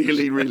hates him.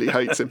 really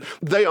hates him.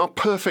 They are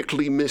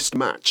perfectly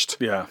mismatched,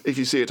 if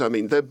you see it. I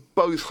mean, they're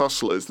both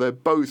hustlers. They're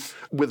both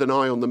with an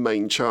eye on the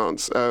main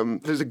chance.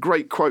 There's a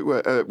great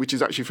quote which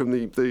is actually from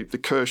the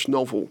Kirsch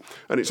novel,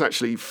 and it's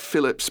actually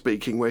Philip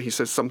speaking, where he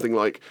says something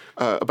like,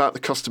 about the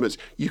customers,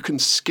 you can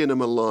skin them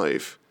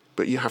alive,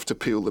 but you have to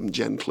peel them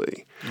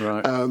gently.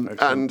 Right.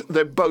 And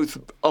they're both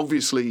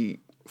obviously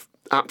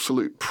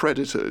absolute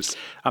predators.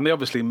 And they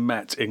obviously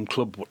met in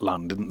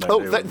clubland, didn't they?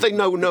 Oh, they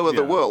know no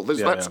other world.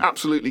 That's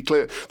absolutely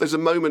clear. There's a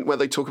moment where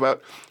they talk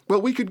about,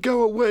 well, we could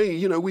go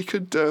away, we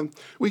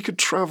could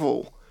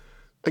travel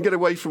and get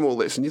away from all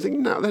this. And you think,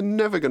 no, they're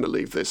never going to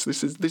leave this.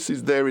 This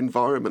is their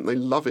environment. They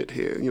love it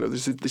here.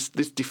 This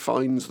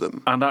defines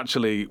them. And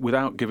actually,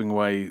 without giving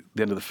away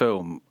the end of the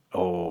film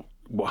or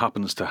what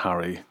happens to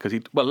Harry, because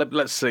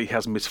let's say he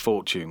has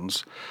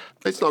misfortunes.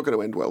 It's not going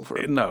to end well for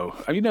him. No,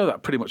 and you know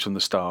that pretty much from the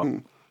start.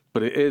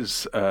 But it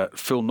is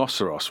Phil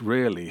Nosseros,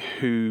 really,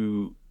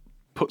 who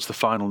puts the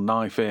final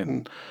knife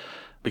in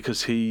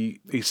because he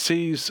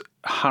sees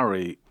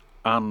Harry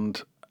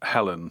and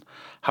Helen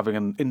having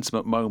an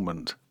intimate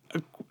moment,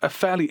 a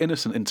fairly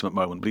innocent intimate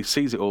moment, but he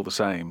sees it all the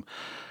same.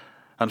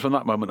 And from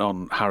that moment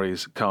on,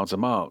 Harry's cards are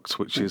marked,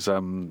 which is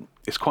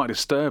it's quite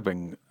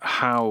disturbing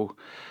how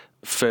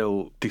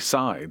Phil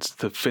decides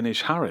to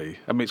finish Harry.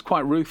 I mean, it's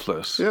quite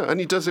ruthless. Yeah, and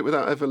he does it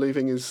without ever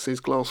leaving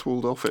his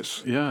glass-walled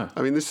office. Yeah.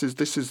 I mean, this is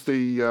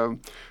the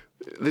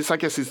This, I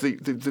guess, is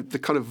the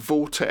kind of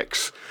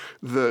vortex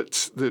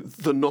that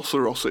the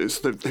Noceros is,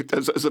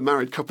 as a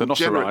married couple. The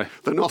Noceri.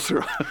 The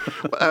Noceri.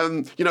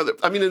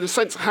 I mean, in a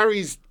sense,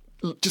 Harry's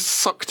just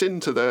sucked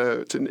into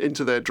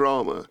their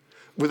drama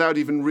without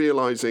even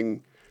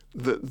realising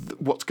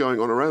what's going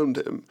on around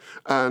him.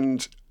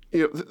 And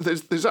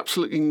there's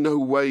absolutely no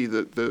way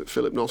that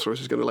Philip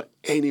Noceros is going to let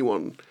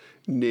anyone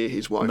near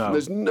his wife. No. And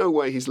there's no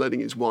way he's letting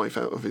his wife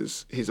out of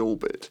his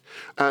orbit.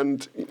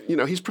 And,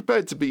 he's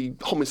prepared to be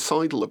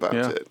homicidal about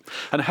it.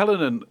 And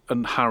Helen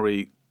and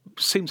Harry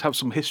seem to have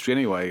some history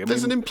anyway.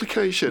 There's an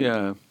implication.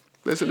 Yeah.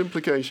 There's an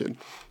implication.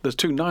 There's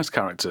two nice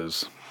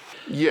characters.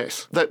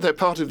 Yes, they're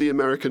part of the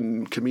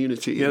American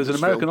community. Yeah, there's an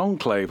American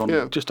enclave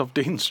just off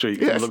Dean Street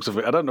from the looks of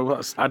it. I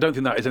don't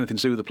think that has anything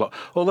to do with the plot.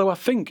 Although I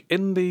think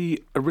in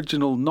the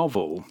original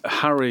novel,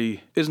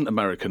 Harry isn't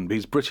American, but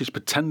he's British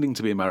pretending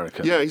to be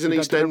American. Yeah, he's an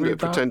East Ender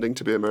pretending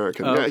to be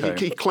American. Oh, yeah,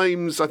 okay. he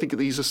claims, I think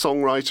he's a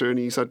songwriter and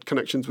he's had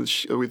connections with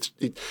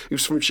he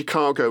was from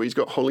Chicago. He's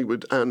got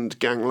Hollywood and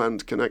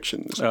gangland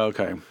connections. Oh,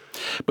 okay.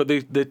 But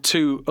the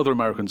two other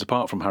Americans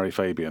apart from Harry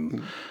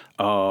Fabian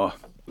are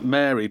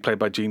Mary, played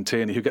by Jean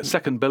Tierney, who gets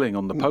second billing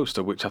on the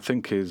poster, which I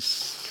think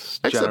is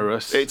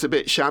generous. It's a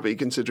bit shabby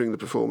considering the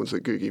performance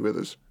that Googie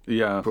Withers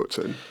puts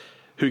in.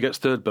 Who gets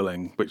third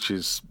billing, which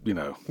is,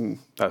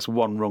 that's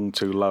one rung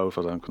too low as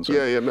far as I'm concerned.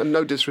 Yeah, and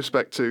no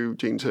disrespect to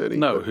Jean Tierney.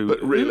 No,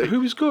 but really.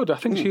 Who is good. I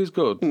think she is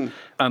good.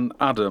 And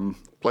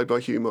Adam. Played by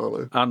Hugh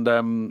Marlowe.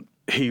 And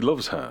he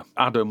loves her.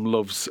 Adam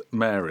loves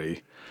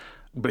Mary.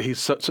 But he's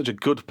such a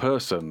good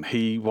person.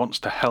 He wants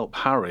to help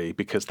Harry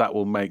because that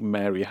will make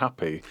Mary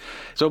happy.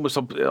 It's almost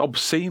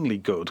obscenely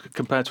good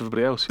compared to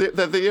everybody else.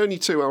 They're the only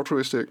two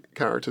altruistic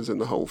characters in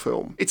the whole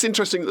film. It's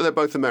interesting that they're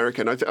both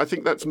American. I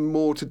think that's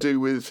more to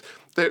do with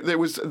there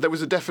was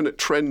a definite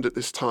trend at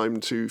this time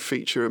to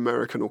feature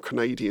American or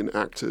Canadian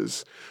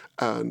actors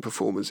and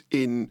performers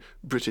in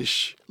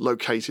British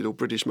located or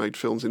British made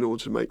films in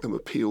order to make them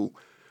appeal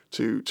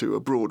to a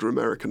broader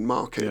American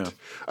market.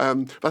 Yeah.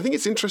 But I think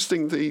it's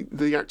interesting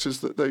the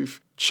actors that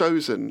they've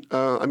chosen.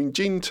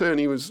 Jean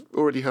Tierney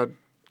already had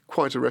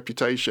quite a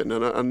reputation,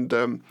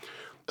 and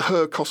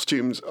her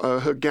costumes,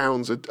 her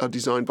gowns are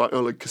designed by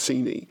Oleg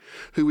Cassini,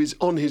 who is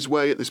on his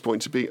way at this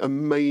point to be a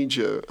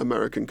major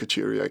American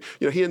couturier.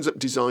 He ends up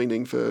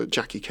designing for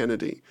Jackie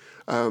Kennedy.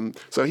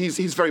 So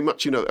he's very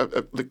much,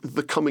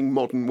 the coming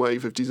modern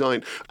wave of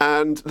design.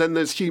 And then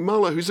there's Hugh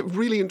Marlowe, who's a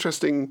really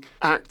interesting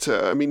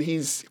actor. I mean, he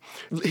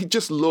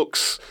just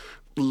looks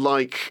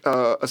like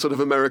a sort of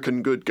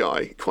American good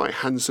guy, quite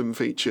handsome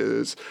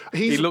features.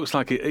 He looks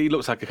like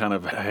a kind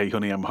of "Hey,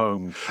 honey, I'm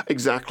home"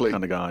 exactly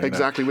kind of guy.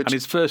 Exactly. And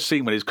his first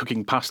scene when he's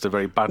cooking pasta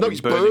very badly, he's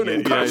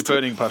burning pasta. Yeah, he's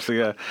burning pasta.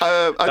 Yeah,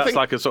 that's think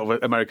like a sort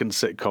of American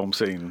sitcom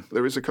scene.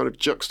 There is a kind of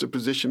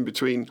juxtaposition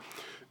between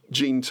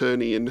Jean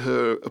Tierney in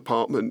her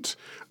apartment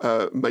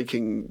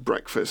making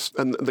breakfast,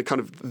 and the kind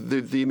of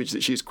the image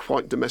that she's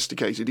quite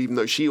domesticated, even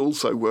though she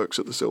also works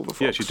at the Silver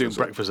Fox. Yeah, she's doing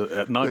breakfast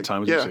at night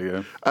time, isn't she?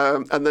 Yeah.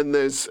 And then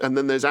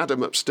there's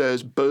Adam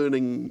upstairs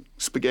burning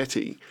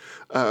spaghetti,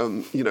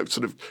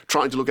 sort of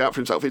trying to look out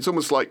for himself. It's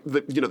almost like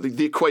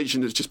the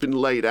equation has just been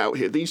laid out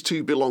here. These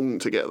two belong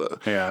together.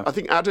 Yeah. I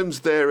think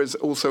Adam's there as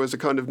a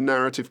kind of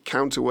narrative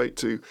counterweight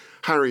to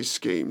Harry's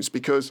schemes,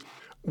 because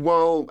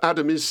while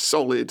Adam is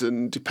solid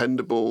and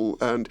dependable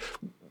and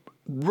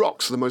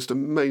rocks the most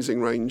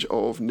amazing range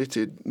of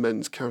knitted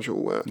men's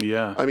casual wear.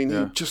 Yeah. I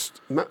mean,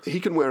 he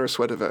can wear a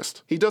sweater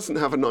vest. He doesn't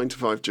have a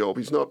 9-to-5 job.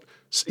 He's not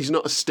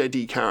a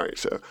steady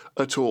character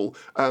at all.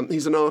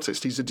 He's an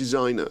artist. He's a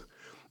designer.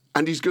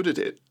 And he's good at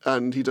it.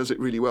 And he does it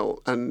really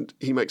well. And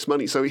he makes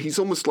money. So he's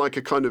almost like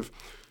a kind of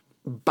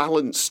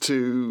balance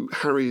to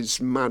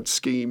Harry's mad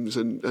schemes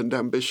and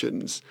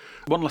ambitions.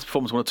 One last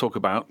performance I want to talk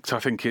about, because I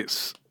think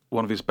it's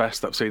one of his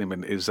best that I've seen him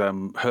in, is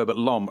Herbert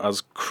Lom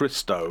as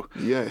Christo,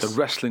 yes, the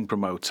wrestling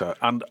promoter,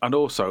 and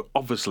also,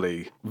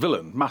 obviously,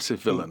 massive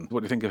villain. What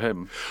do you think of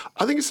him?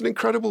 I think it's an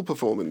incredible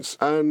performance,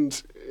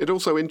 and it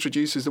also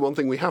introduces the one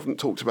thing we haven't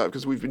talked about,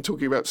 because we've been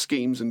talking about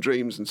schemes and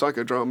dreams and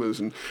psychodramas,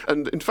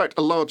 and in fact,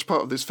 a large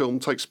part of this film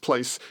takes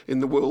place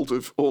in the world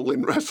of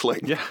all-in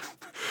wrestling. Yeah.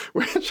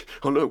 Which,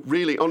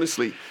 really,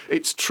 honestly,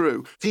 it's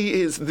true. He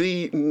is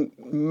the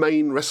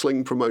main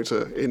wrestling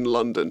promoter in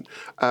London,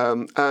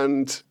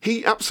 and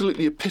he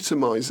absolutely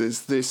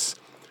epitomises this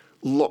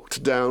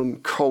locked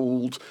down,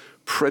 cold,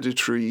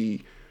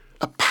 predatory,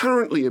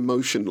 apparently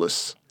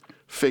emotionless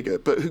figure,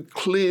 but who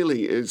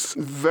clearly is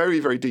very,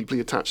 very deeply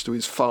attached to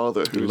his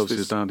father, He loves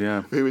his dad,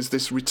 yeah. Who is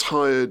this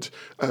retired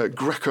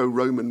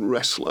Greco-Roman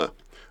wrestler,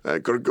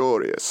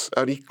 Gregorius,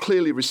 and he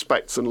clearly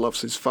respects and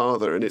loves his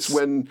father, and it's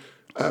when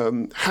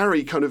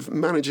Harry kind of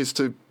manages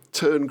to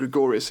turn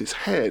Gregorius's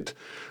head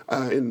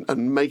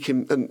and make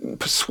him and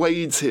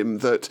persuades him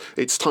that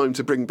it's time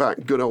to bring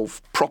back good old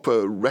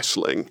proper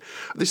wrestling.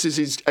 This is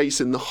his ace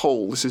in the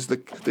hole. This is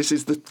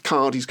the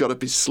card he's got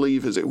up his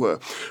sleeve, as it were,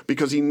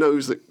 because he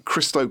knows that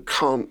Christo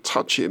can't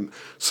touch him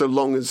so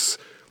long as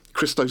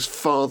Christo's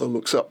father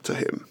looks up to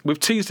him. We've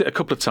teased it a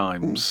couple of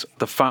times,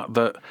 the fact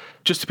that,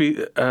 just to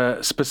be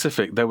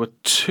specific, there were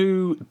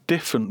 2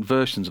 different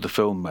versions of the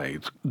film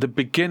made. The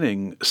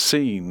beginning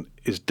scene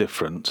is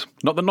different.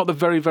 Not the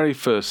very, very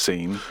first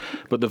scene,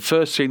 but the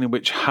first scene in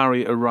which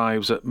Harry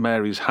arrives at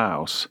Mary's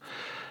house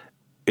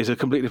is a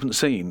completely different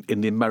scene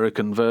in the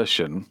American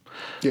version.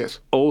 Yes.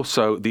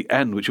 Also, the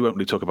end, which we won't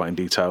really talk about in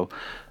detail,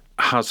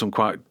 has some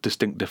quite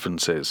distinct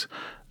differences.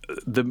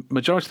 The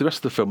majority of the rest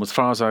of the film, as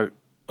far as I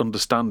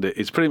understand it,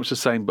 is pretty much the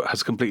same but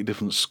has a completely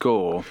different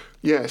score.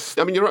 Yes.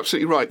 I mean, you're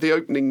absolutely right. The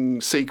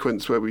opening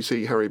sequence where we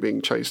see Harry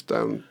being chased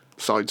down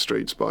side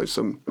streets by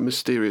some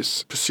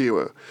mysterious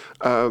pursuer,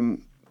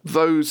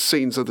 those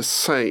scenes are the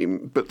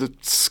same, but the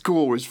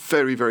score is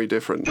very, very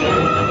different. The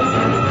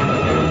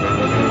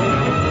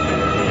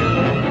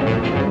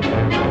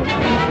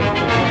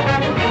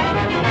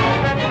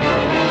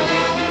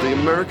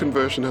American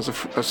version has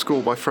a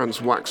score by Franz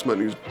Waxman,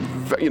 who's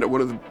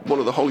one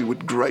of the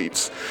Hollywood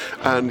greats,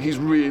 and he's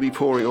really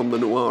pouring on the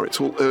noir. It's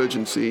all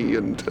urgency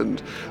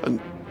and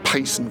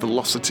pace and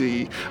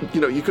velocity.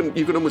 You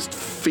can almost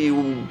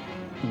feel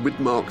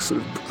Widmark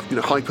sort of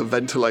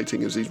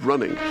hyperventilating as he's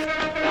running.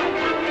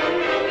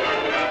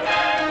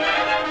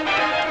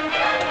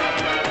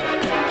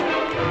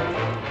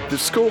 The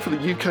score for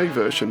the UK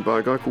version by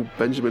a guy called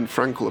Benjamin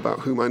Frankel, about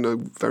whom I know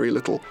very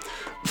little,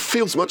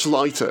 feels much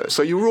lighter.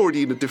 So you're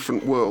already in a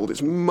different world.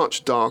 It's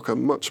much darker,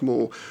 much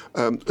more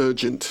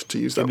urgent, to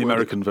use that word. In the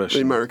American version.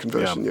 The American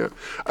version, yeah.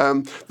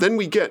 Then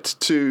we get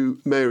to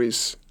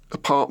Mary's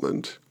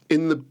apartment.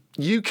 In the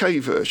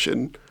UK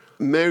version,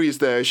 Mary is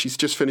there. She's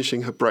just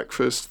finishing her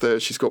breakfast.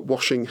 She's got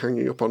washing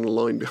hanging up on a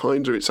line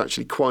behind her. It's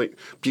actually quite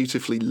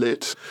beautifully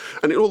lit.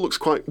 And it all looks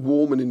quite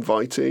warm and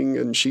inviting,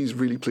 and she's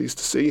really pleased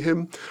to see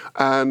him.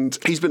 And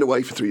he's been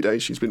away for 3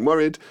 days. She's been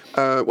worried.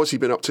 What's he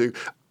been up to?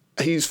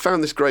 He's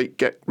found this great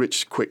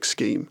get-rich-quick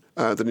scheme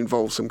that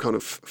involves some kind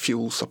of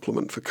fuel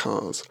supplement for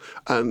cars.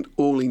 And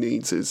all he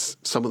needs is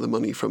some of the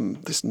money from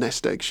this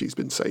nest egg she's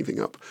been saving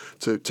up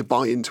to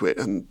buy into it,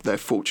 and their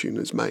fortune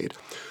is made.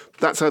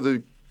 That's how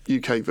the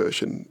UK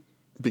version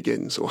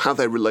begins, or how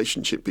their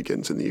relationship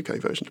begins in the UK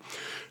version.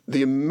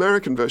 The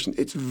American version,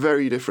 it's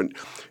very different.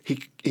 He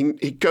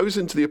goes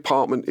into the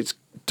apartment, it's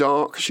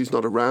dark, she's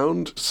not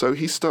around, so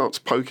he starts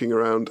poking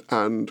around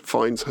and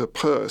finds her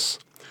purse.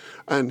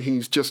 And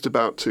he's just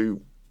about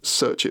to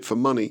search it for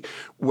money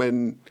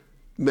when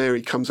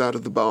Mary comes out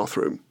of the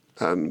bathroom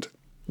and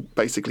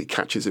basically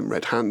catches him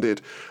red-handed,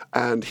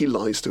 and he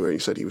lies to her. He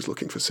said he was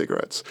looking for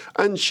cigarettes,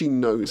 and she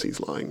knows he's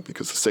lying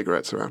because the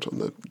cigarettes are out on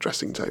the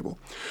dressing table.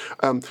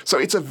 So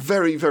it's a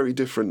very, very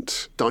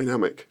different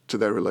dynamic to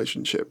their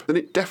relationship, and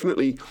it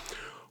definitely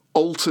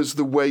alters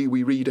the way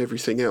we read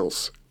everything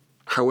else,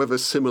 however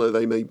similar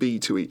they may be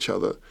to each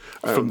other.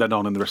 From then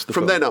on in the rest of the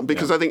film. From then on,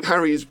 because I think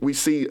we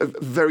see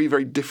very,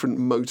 very different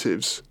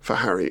motives for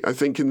Harry. I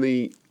think in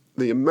the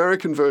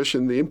American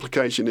version, the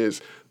implication is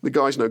the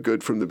guy's no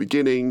good from the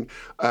beginning.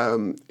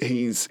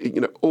 He's,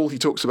 all he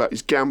talks about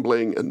is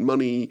gambling and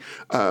money,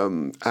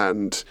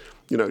 and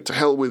to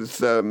hell with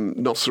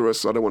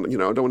Nosseros. I don't want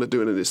to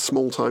do any of this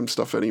small time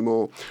stuff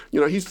anymore.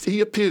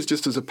 He appears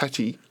just as a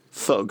petty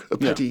thug, a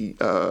petty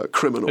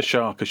criminal, a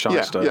shark, a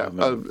shyster,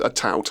 a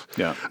tout.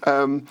 Yeah.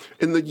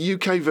 In the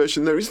UK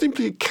version, there is the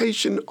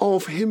implication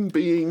of him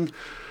being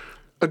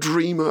a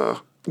dreamer.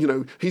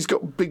 He's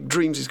got big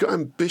dreams, he's got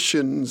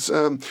ambitions,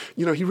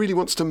 he really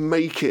wants to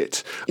make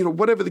it.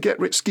 Whatever the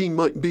get-rich scheme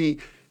might be,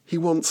 he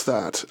wants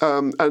that.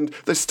 And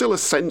there's still a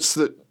sense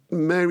that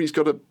Mary's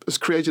has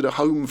created a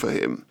home for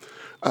him,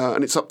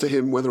 and it's up to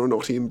him whether or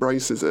not he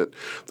embraces it.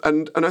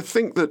 And I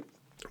think that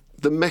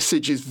the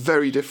message is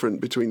very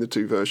different between the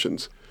two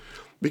versions,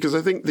 because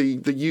I think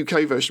the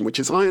UK version, which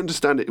as I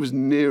understand it was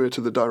nearer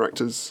to the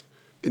director's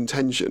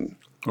intention,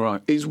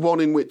 right, is one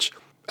in which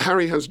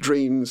Harry has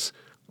dreams,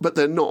 but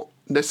they're not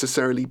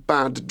necessarily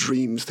bad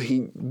dreams.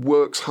 He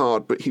works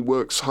hard, but he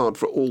works hard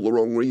for all the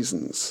wrong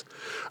reasons.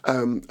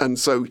 And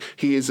so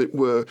he is, it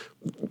were,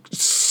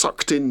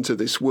 sucked into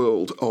this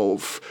world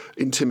of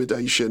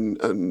intimidation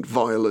and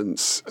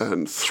violence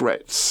and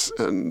threats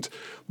and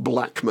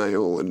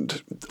blackmail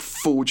and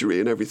forgery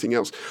and everything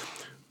else.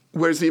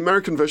 Whereas the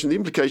American version, the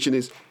implication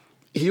is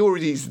he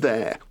already is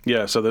there.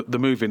 Yeah, so the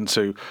move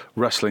into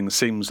wrestling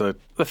seems the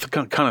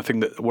kind of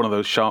thing that one of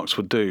those sharks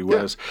would do,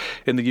 whereas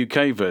in the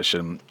UK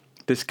version,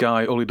 this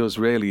guy, all he does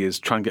really is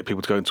try and get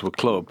people to go into a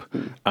club,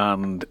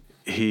 and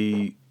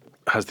he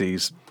has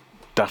these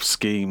daft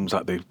schemes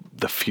like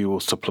the fuel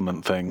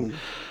supplement thing.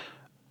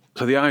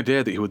 So the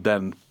idea that he would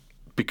then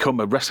become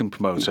a wrestling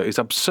promoter is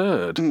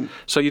absurd.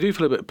 So you do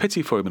feel a bit of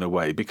pity for him in a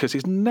way, because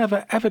he's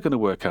never, ever going to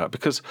work out,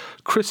 because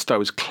Christo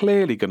is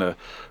clearly going to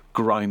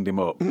grind him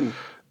up.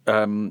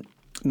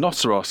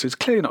 Nosseros is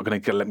clearly not going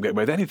to let him get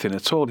away with anything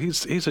at all.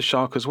 He's a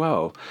shark as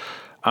well.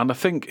 And I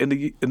think in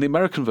the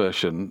American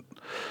version,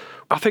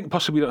 I think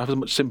possibly we don't have as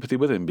much sympathy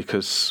with him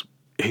because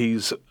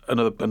he's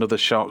another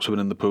shark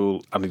swimming in the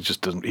pool, and he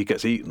just doesn't. He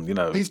gets eaten,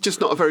 He's just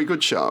not a very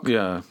good shark.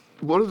 Yeah.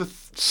 one of the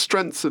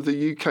strengths of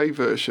the UK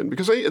version,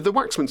 because the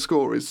Waxman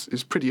score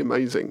is pretty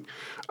amazing,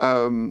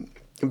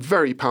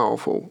 very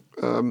powerful.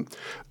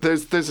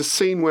 There's a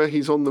scene where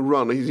he's on the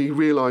run. He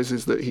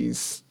realises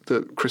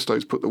that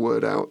Christo's put the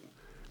word out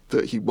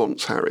that he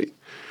wants Harry,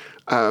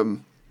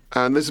 and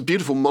there's a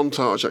beautiful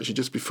montage actually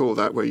just before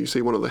that where you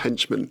see one of the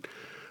henchmen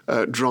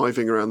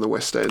driving around the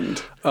West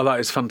End. Oh, that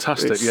is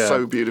fantastic. It's yeah,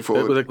 so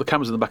beautiful. The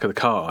camera's in the back of the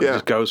car. And It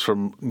just goes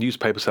from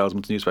newspaper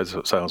salesman to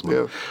newspaper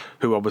salesman,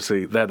 who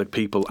obviously they're the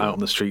people out on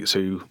the streets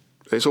who.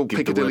 It's all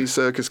Piccadilly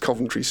Circus,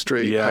 Coventry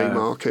Street,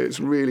 Haymarket. It's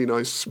really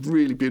nice,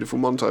 really beautiful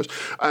montage.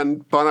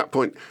 And by that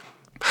point,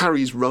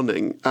 Harry's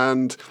running,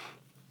 and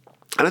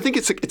I think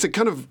it's a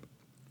kind of,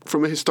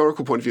 from a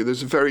historical point of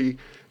view,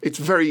 it's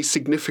very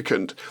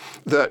significant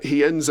that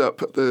he ends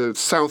up at the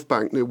South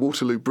Bank near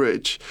Waterloo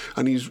Bridge,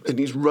 and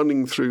he's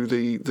running through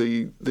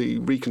the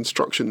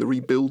reconstruction, the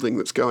rebuilding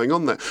that's going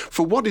on there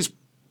for what is,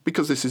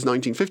 because this is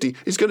 1950,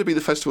 is going to be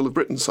the Festival of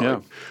Britain site. Yeah.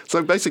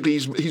 So basically,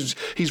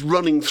 he's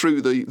running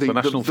through the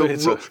National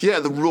Theatre.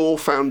 The raw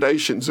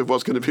foundations of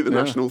what's going to be the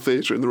National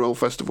Theatre in the Royal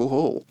Festival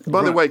Hall.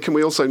 By the way, can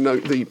we also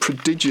note the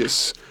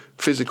prodigious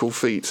physical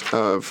feat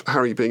of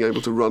Harry being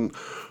able to run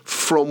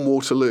from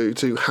Waterloo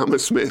to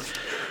Hammersmith?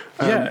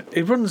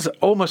 He runs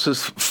almost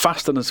as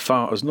fast and as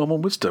far as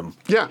Norman Wisdom.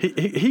 Yeah.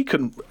 He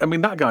can, I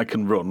mean, that guy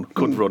could run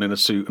in a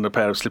suit and a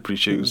pair of slippery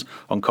shoes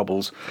on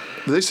cobbles.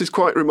 This is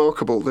quite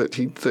remarkable that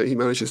he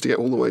manages to get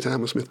all the way to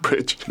Hammersmith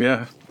Bridge.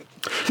 Yeah.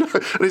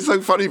 And it's so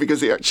funny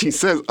because he actually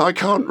says, I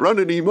can't run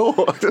anymore.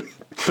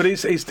 But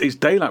it's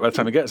daylight by the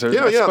time he gets there.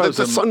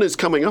 The sun is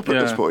coming up at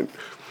this point.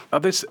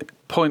 At this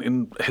point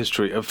in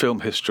history, of film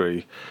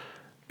history,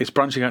 it's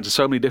branching out to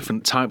so many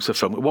different types of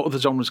film. What other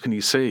genres can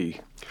you see?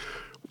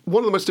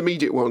 One of the most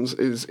immediate ones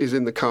is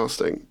in the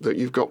casting, that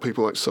you've got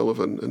people like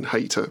Sullivan and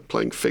Hayter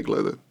playing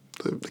Figler,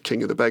 the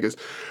king of the beggars,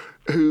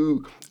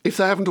 who, if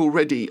they haven't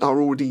already,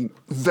 are already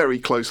very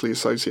closely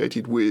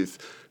associated with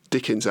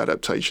Dickens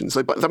adaptations.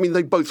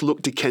 They both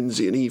look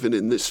Dickensian even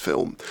in this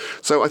film.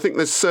 So I think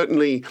there's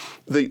certainly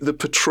the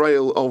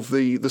portrayal of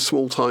the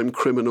small-time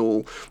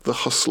criminal, the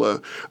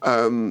hustler,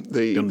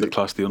 the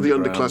underclass, the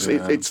underground.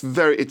 Yeah. It's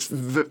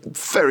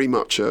very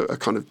much a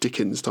kind of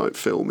Dickens type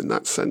film in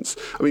that sense.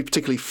 I mean,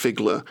 particularly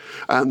Figler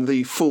and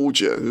the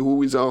forger who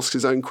always asks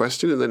his own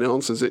question and then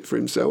answers it for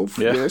himself.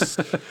 Yeah. Yes,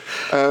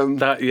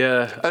 And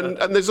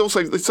there's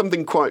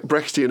something quite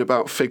Brechtian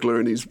about Figler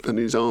and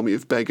his army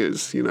of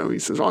beggars. You know, he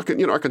says, I can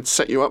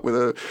set you up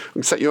with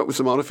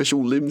some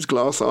artificial limbs,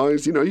 glass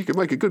eyes. You know, you can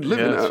make a good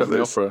living out of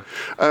this. Opera.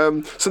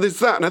 So there's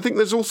that, and I think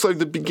there's also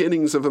the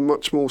beginnings of a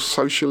much more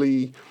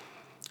socially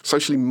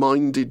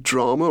minded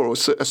drama, or a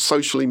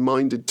socially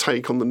minded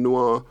take on the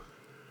noir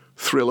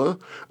thriller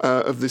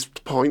of this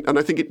point. And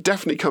I think it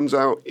definitely comes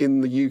out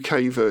in the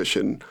UK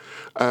version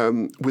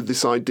with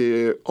this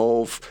idea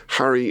of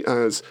Harry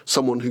as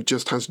someone who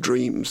just has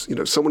dreams. You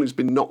know, someone who's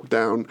been knocked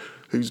down,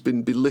 who's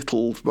been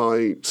belittled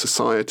by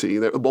society.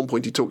 At one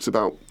point he talks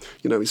about,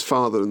 you know, his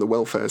father and the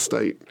welfare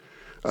state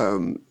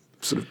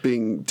sort of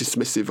being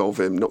dismissive of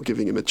him, not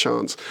giving him a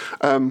chance.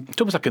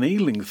 It's almost like an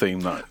Ealing theme,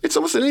 that. It's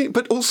almost an Ealing,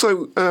 but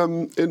also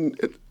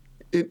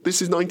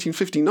this is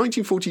 1950.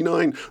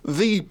 1949,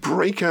 the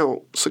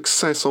breakout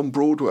success on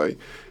Broadway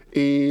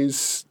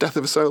is Death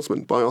of a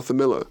Salesman by Arthur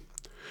Miller.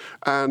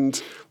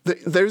 And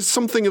there's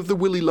something of the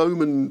Willy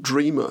Loman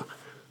dreamer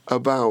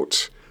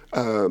about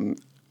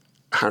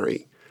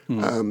Harry.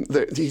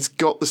 He's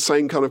got the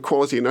same kind of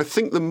quality. And I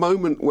think the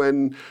moment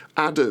when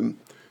Adam,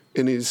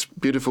 in his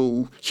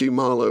beautiful Hugh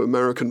Marlowe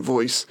American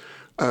voice,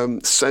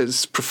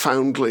 says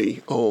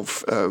profoundly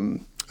of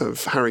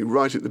Harry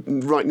right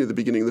near the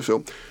beginning of the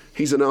film,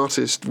 he's an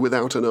artist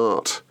without an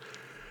art.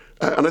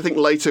 And I think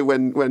later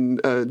when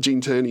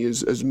Gene Tierney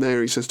as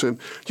Mary says to him,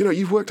 you know,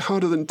 you've worked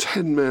harder than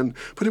 10 men,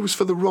 but it was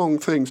for the wrong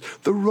things.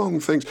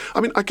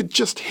 I mean, I could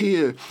just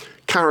hear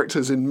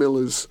characters in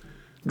Miller's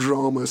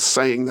drama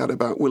saying that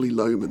about Willy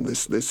Loman,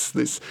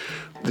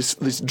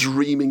 this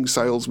dreaming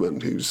salesman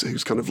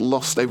who's kind of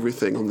lost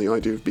everything on the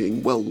idea of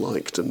being well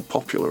liked and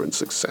popular and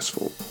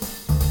successful.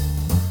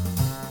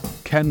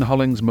 Ken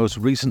Holling's most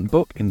recent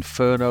book,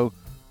 Inferno,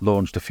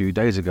 launched a few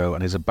days ago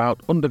and is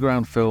about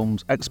underground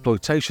films,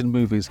 exploitation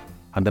movies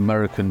and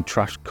American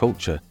trash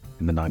culture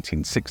in the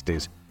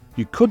 1960s.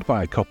 You could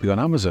buy a copy on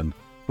Amazon,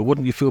 but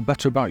wouldn't you feel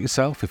better about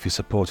yourself if you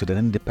supported an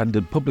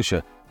independent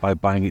publisher by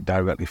buying it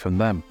directly from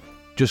them?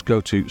 Just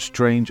go to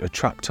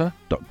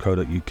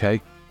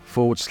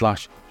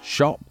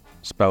strangeattractor.co.uk/shop,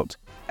 spelt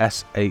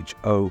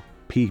SHOPPE/Inferno.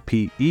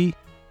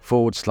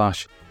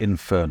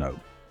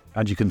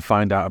 And you can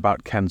find out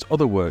about Ken's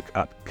other work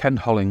at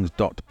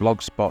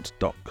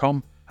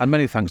kenhollings.blogspot.com. And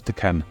many thanks to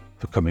Ken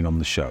for coming on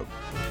the show.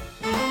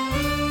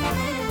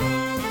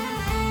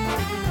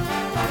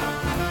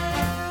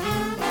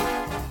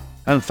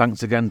 And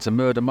thanks again to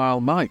Murder Mile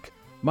Mike.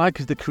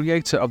 Mike is the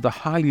creator of the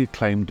highly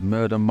acclaimed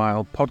Murder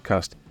Mile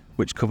podcast,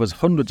 which covers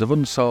hundreds of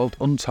unsolved,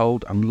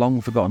 untold and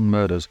long-forgotten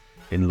murders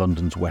in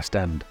London's West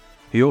End.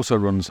 He also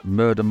runs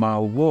Murder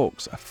Mile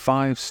Walks, a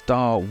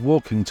 5-star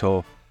walking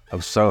tour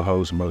of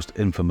Soho's most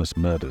infamous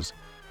murders.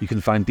 You can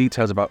find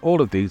details about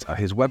all of these at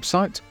his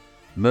website,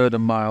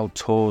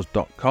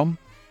 murdermiletours.com.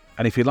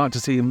 And if you'd like to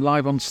see him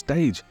live on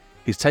stage,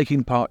 he's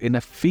taking part in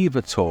a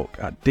Fever Talk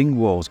at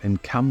Dingwalls in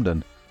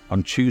Camden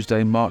on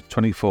Tuesday, March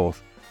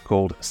 24th,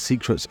 called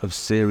Secrets of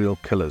Serial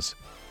Killers.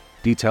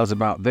 Details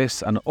about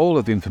this and all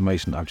of the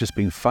information I've just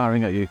been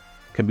firing at you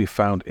can be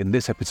found in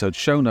this episode's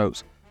show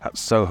notes at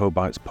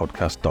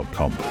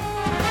sohobitespodcast.com.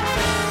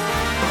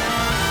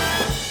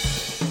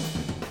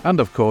 And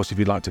of course, if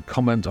you'd like to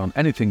comment on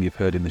anything you've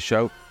heard in the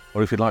show,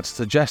 or if you'd like to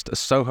suggest a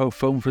Soho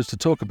film for us to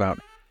talk about,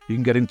 you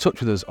can get in touch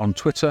with us on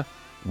Twitter.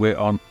 We're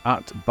on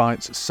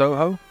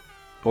 @BitesSoho,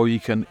 or you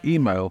can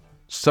email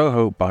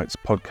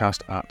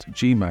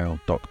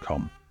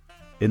sohobitespodcast@gmail.com.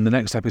 In the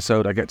next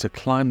episode, I get to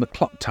climb the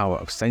clock tower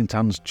of St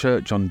Anne's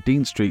Church on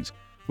Dean Street,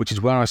 which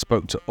is where I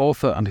spoke to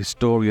author and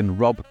historian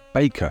Rob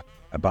Baker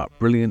about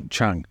Brilliant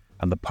Chang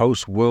and the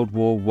post-World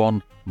War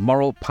I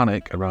moral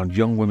panic around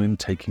young women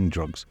taking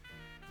drugs.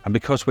 And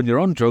because when you're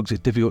on drugs,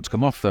 it's difficult to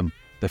come off them,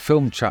 the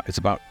film chat is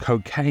about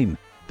Cocaine,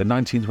 the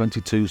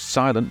 1922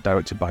 silent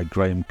directed by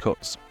Graham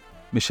Cutts.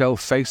 Michelle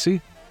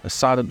Facey, a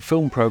silent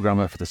film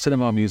programmer for the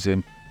Cinema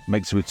Museum,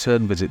 makes a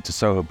return visit to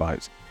Soho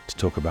Bites to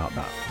talk about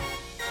that.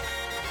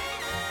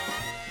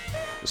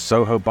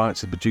 Soho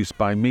Bites is produced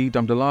by me,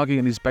 Dom DeLargy,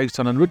 and is based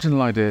on an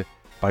original idea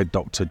by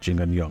Dr.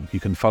 Jing'an Young. You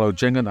can follow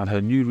Jing'an and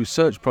her new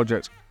research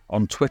project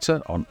on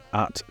Twitter on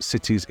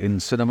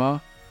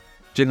 @CitiesInCinema.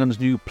 Jing'an's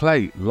new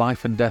play,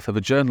 Life and Death of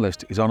a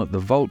Journalist, is on at the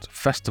Vault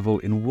Festival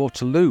in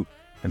Waterloo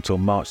until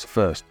March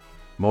 1st.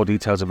 More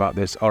details about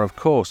this are, of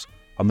course,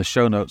 on the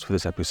show notes for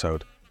this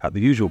episode at the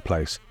usual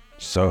place,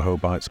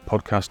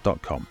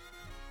 sohobitespodcast.com.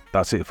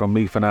 That's it from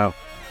me for now.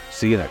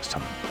 See you next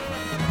time.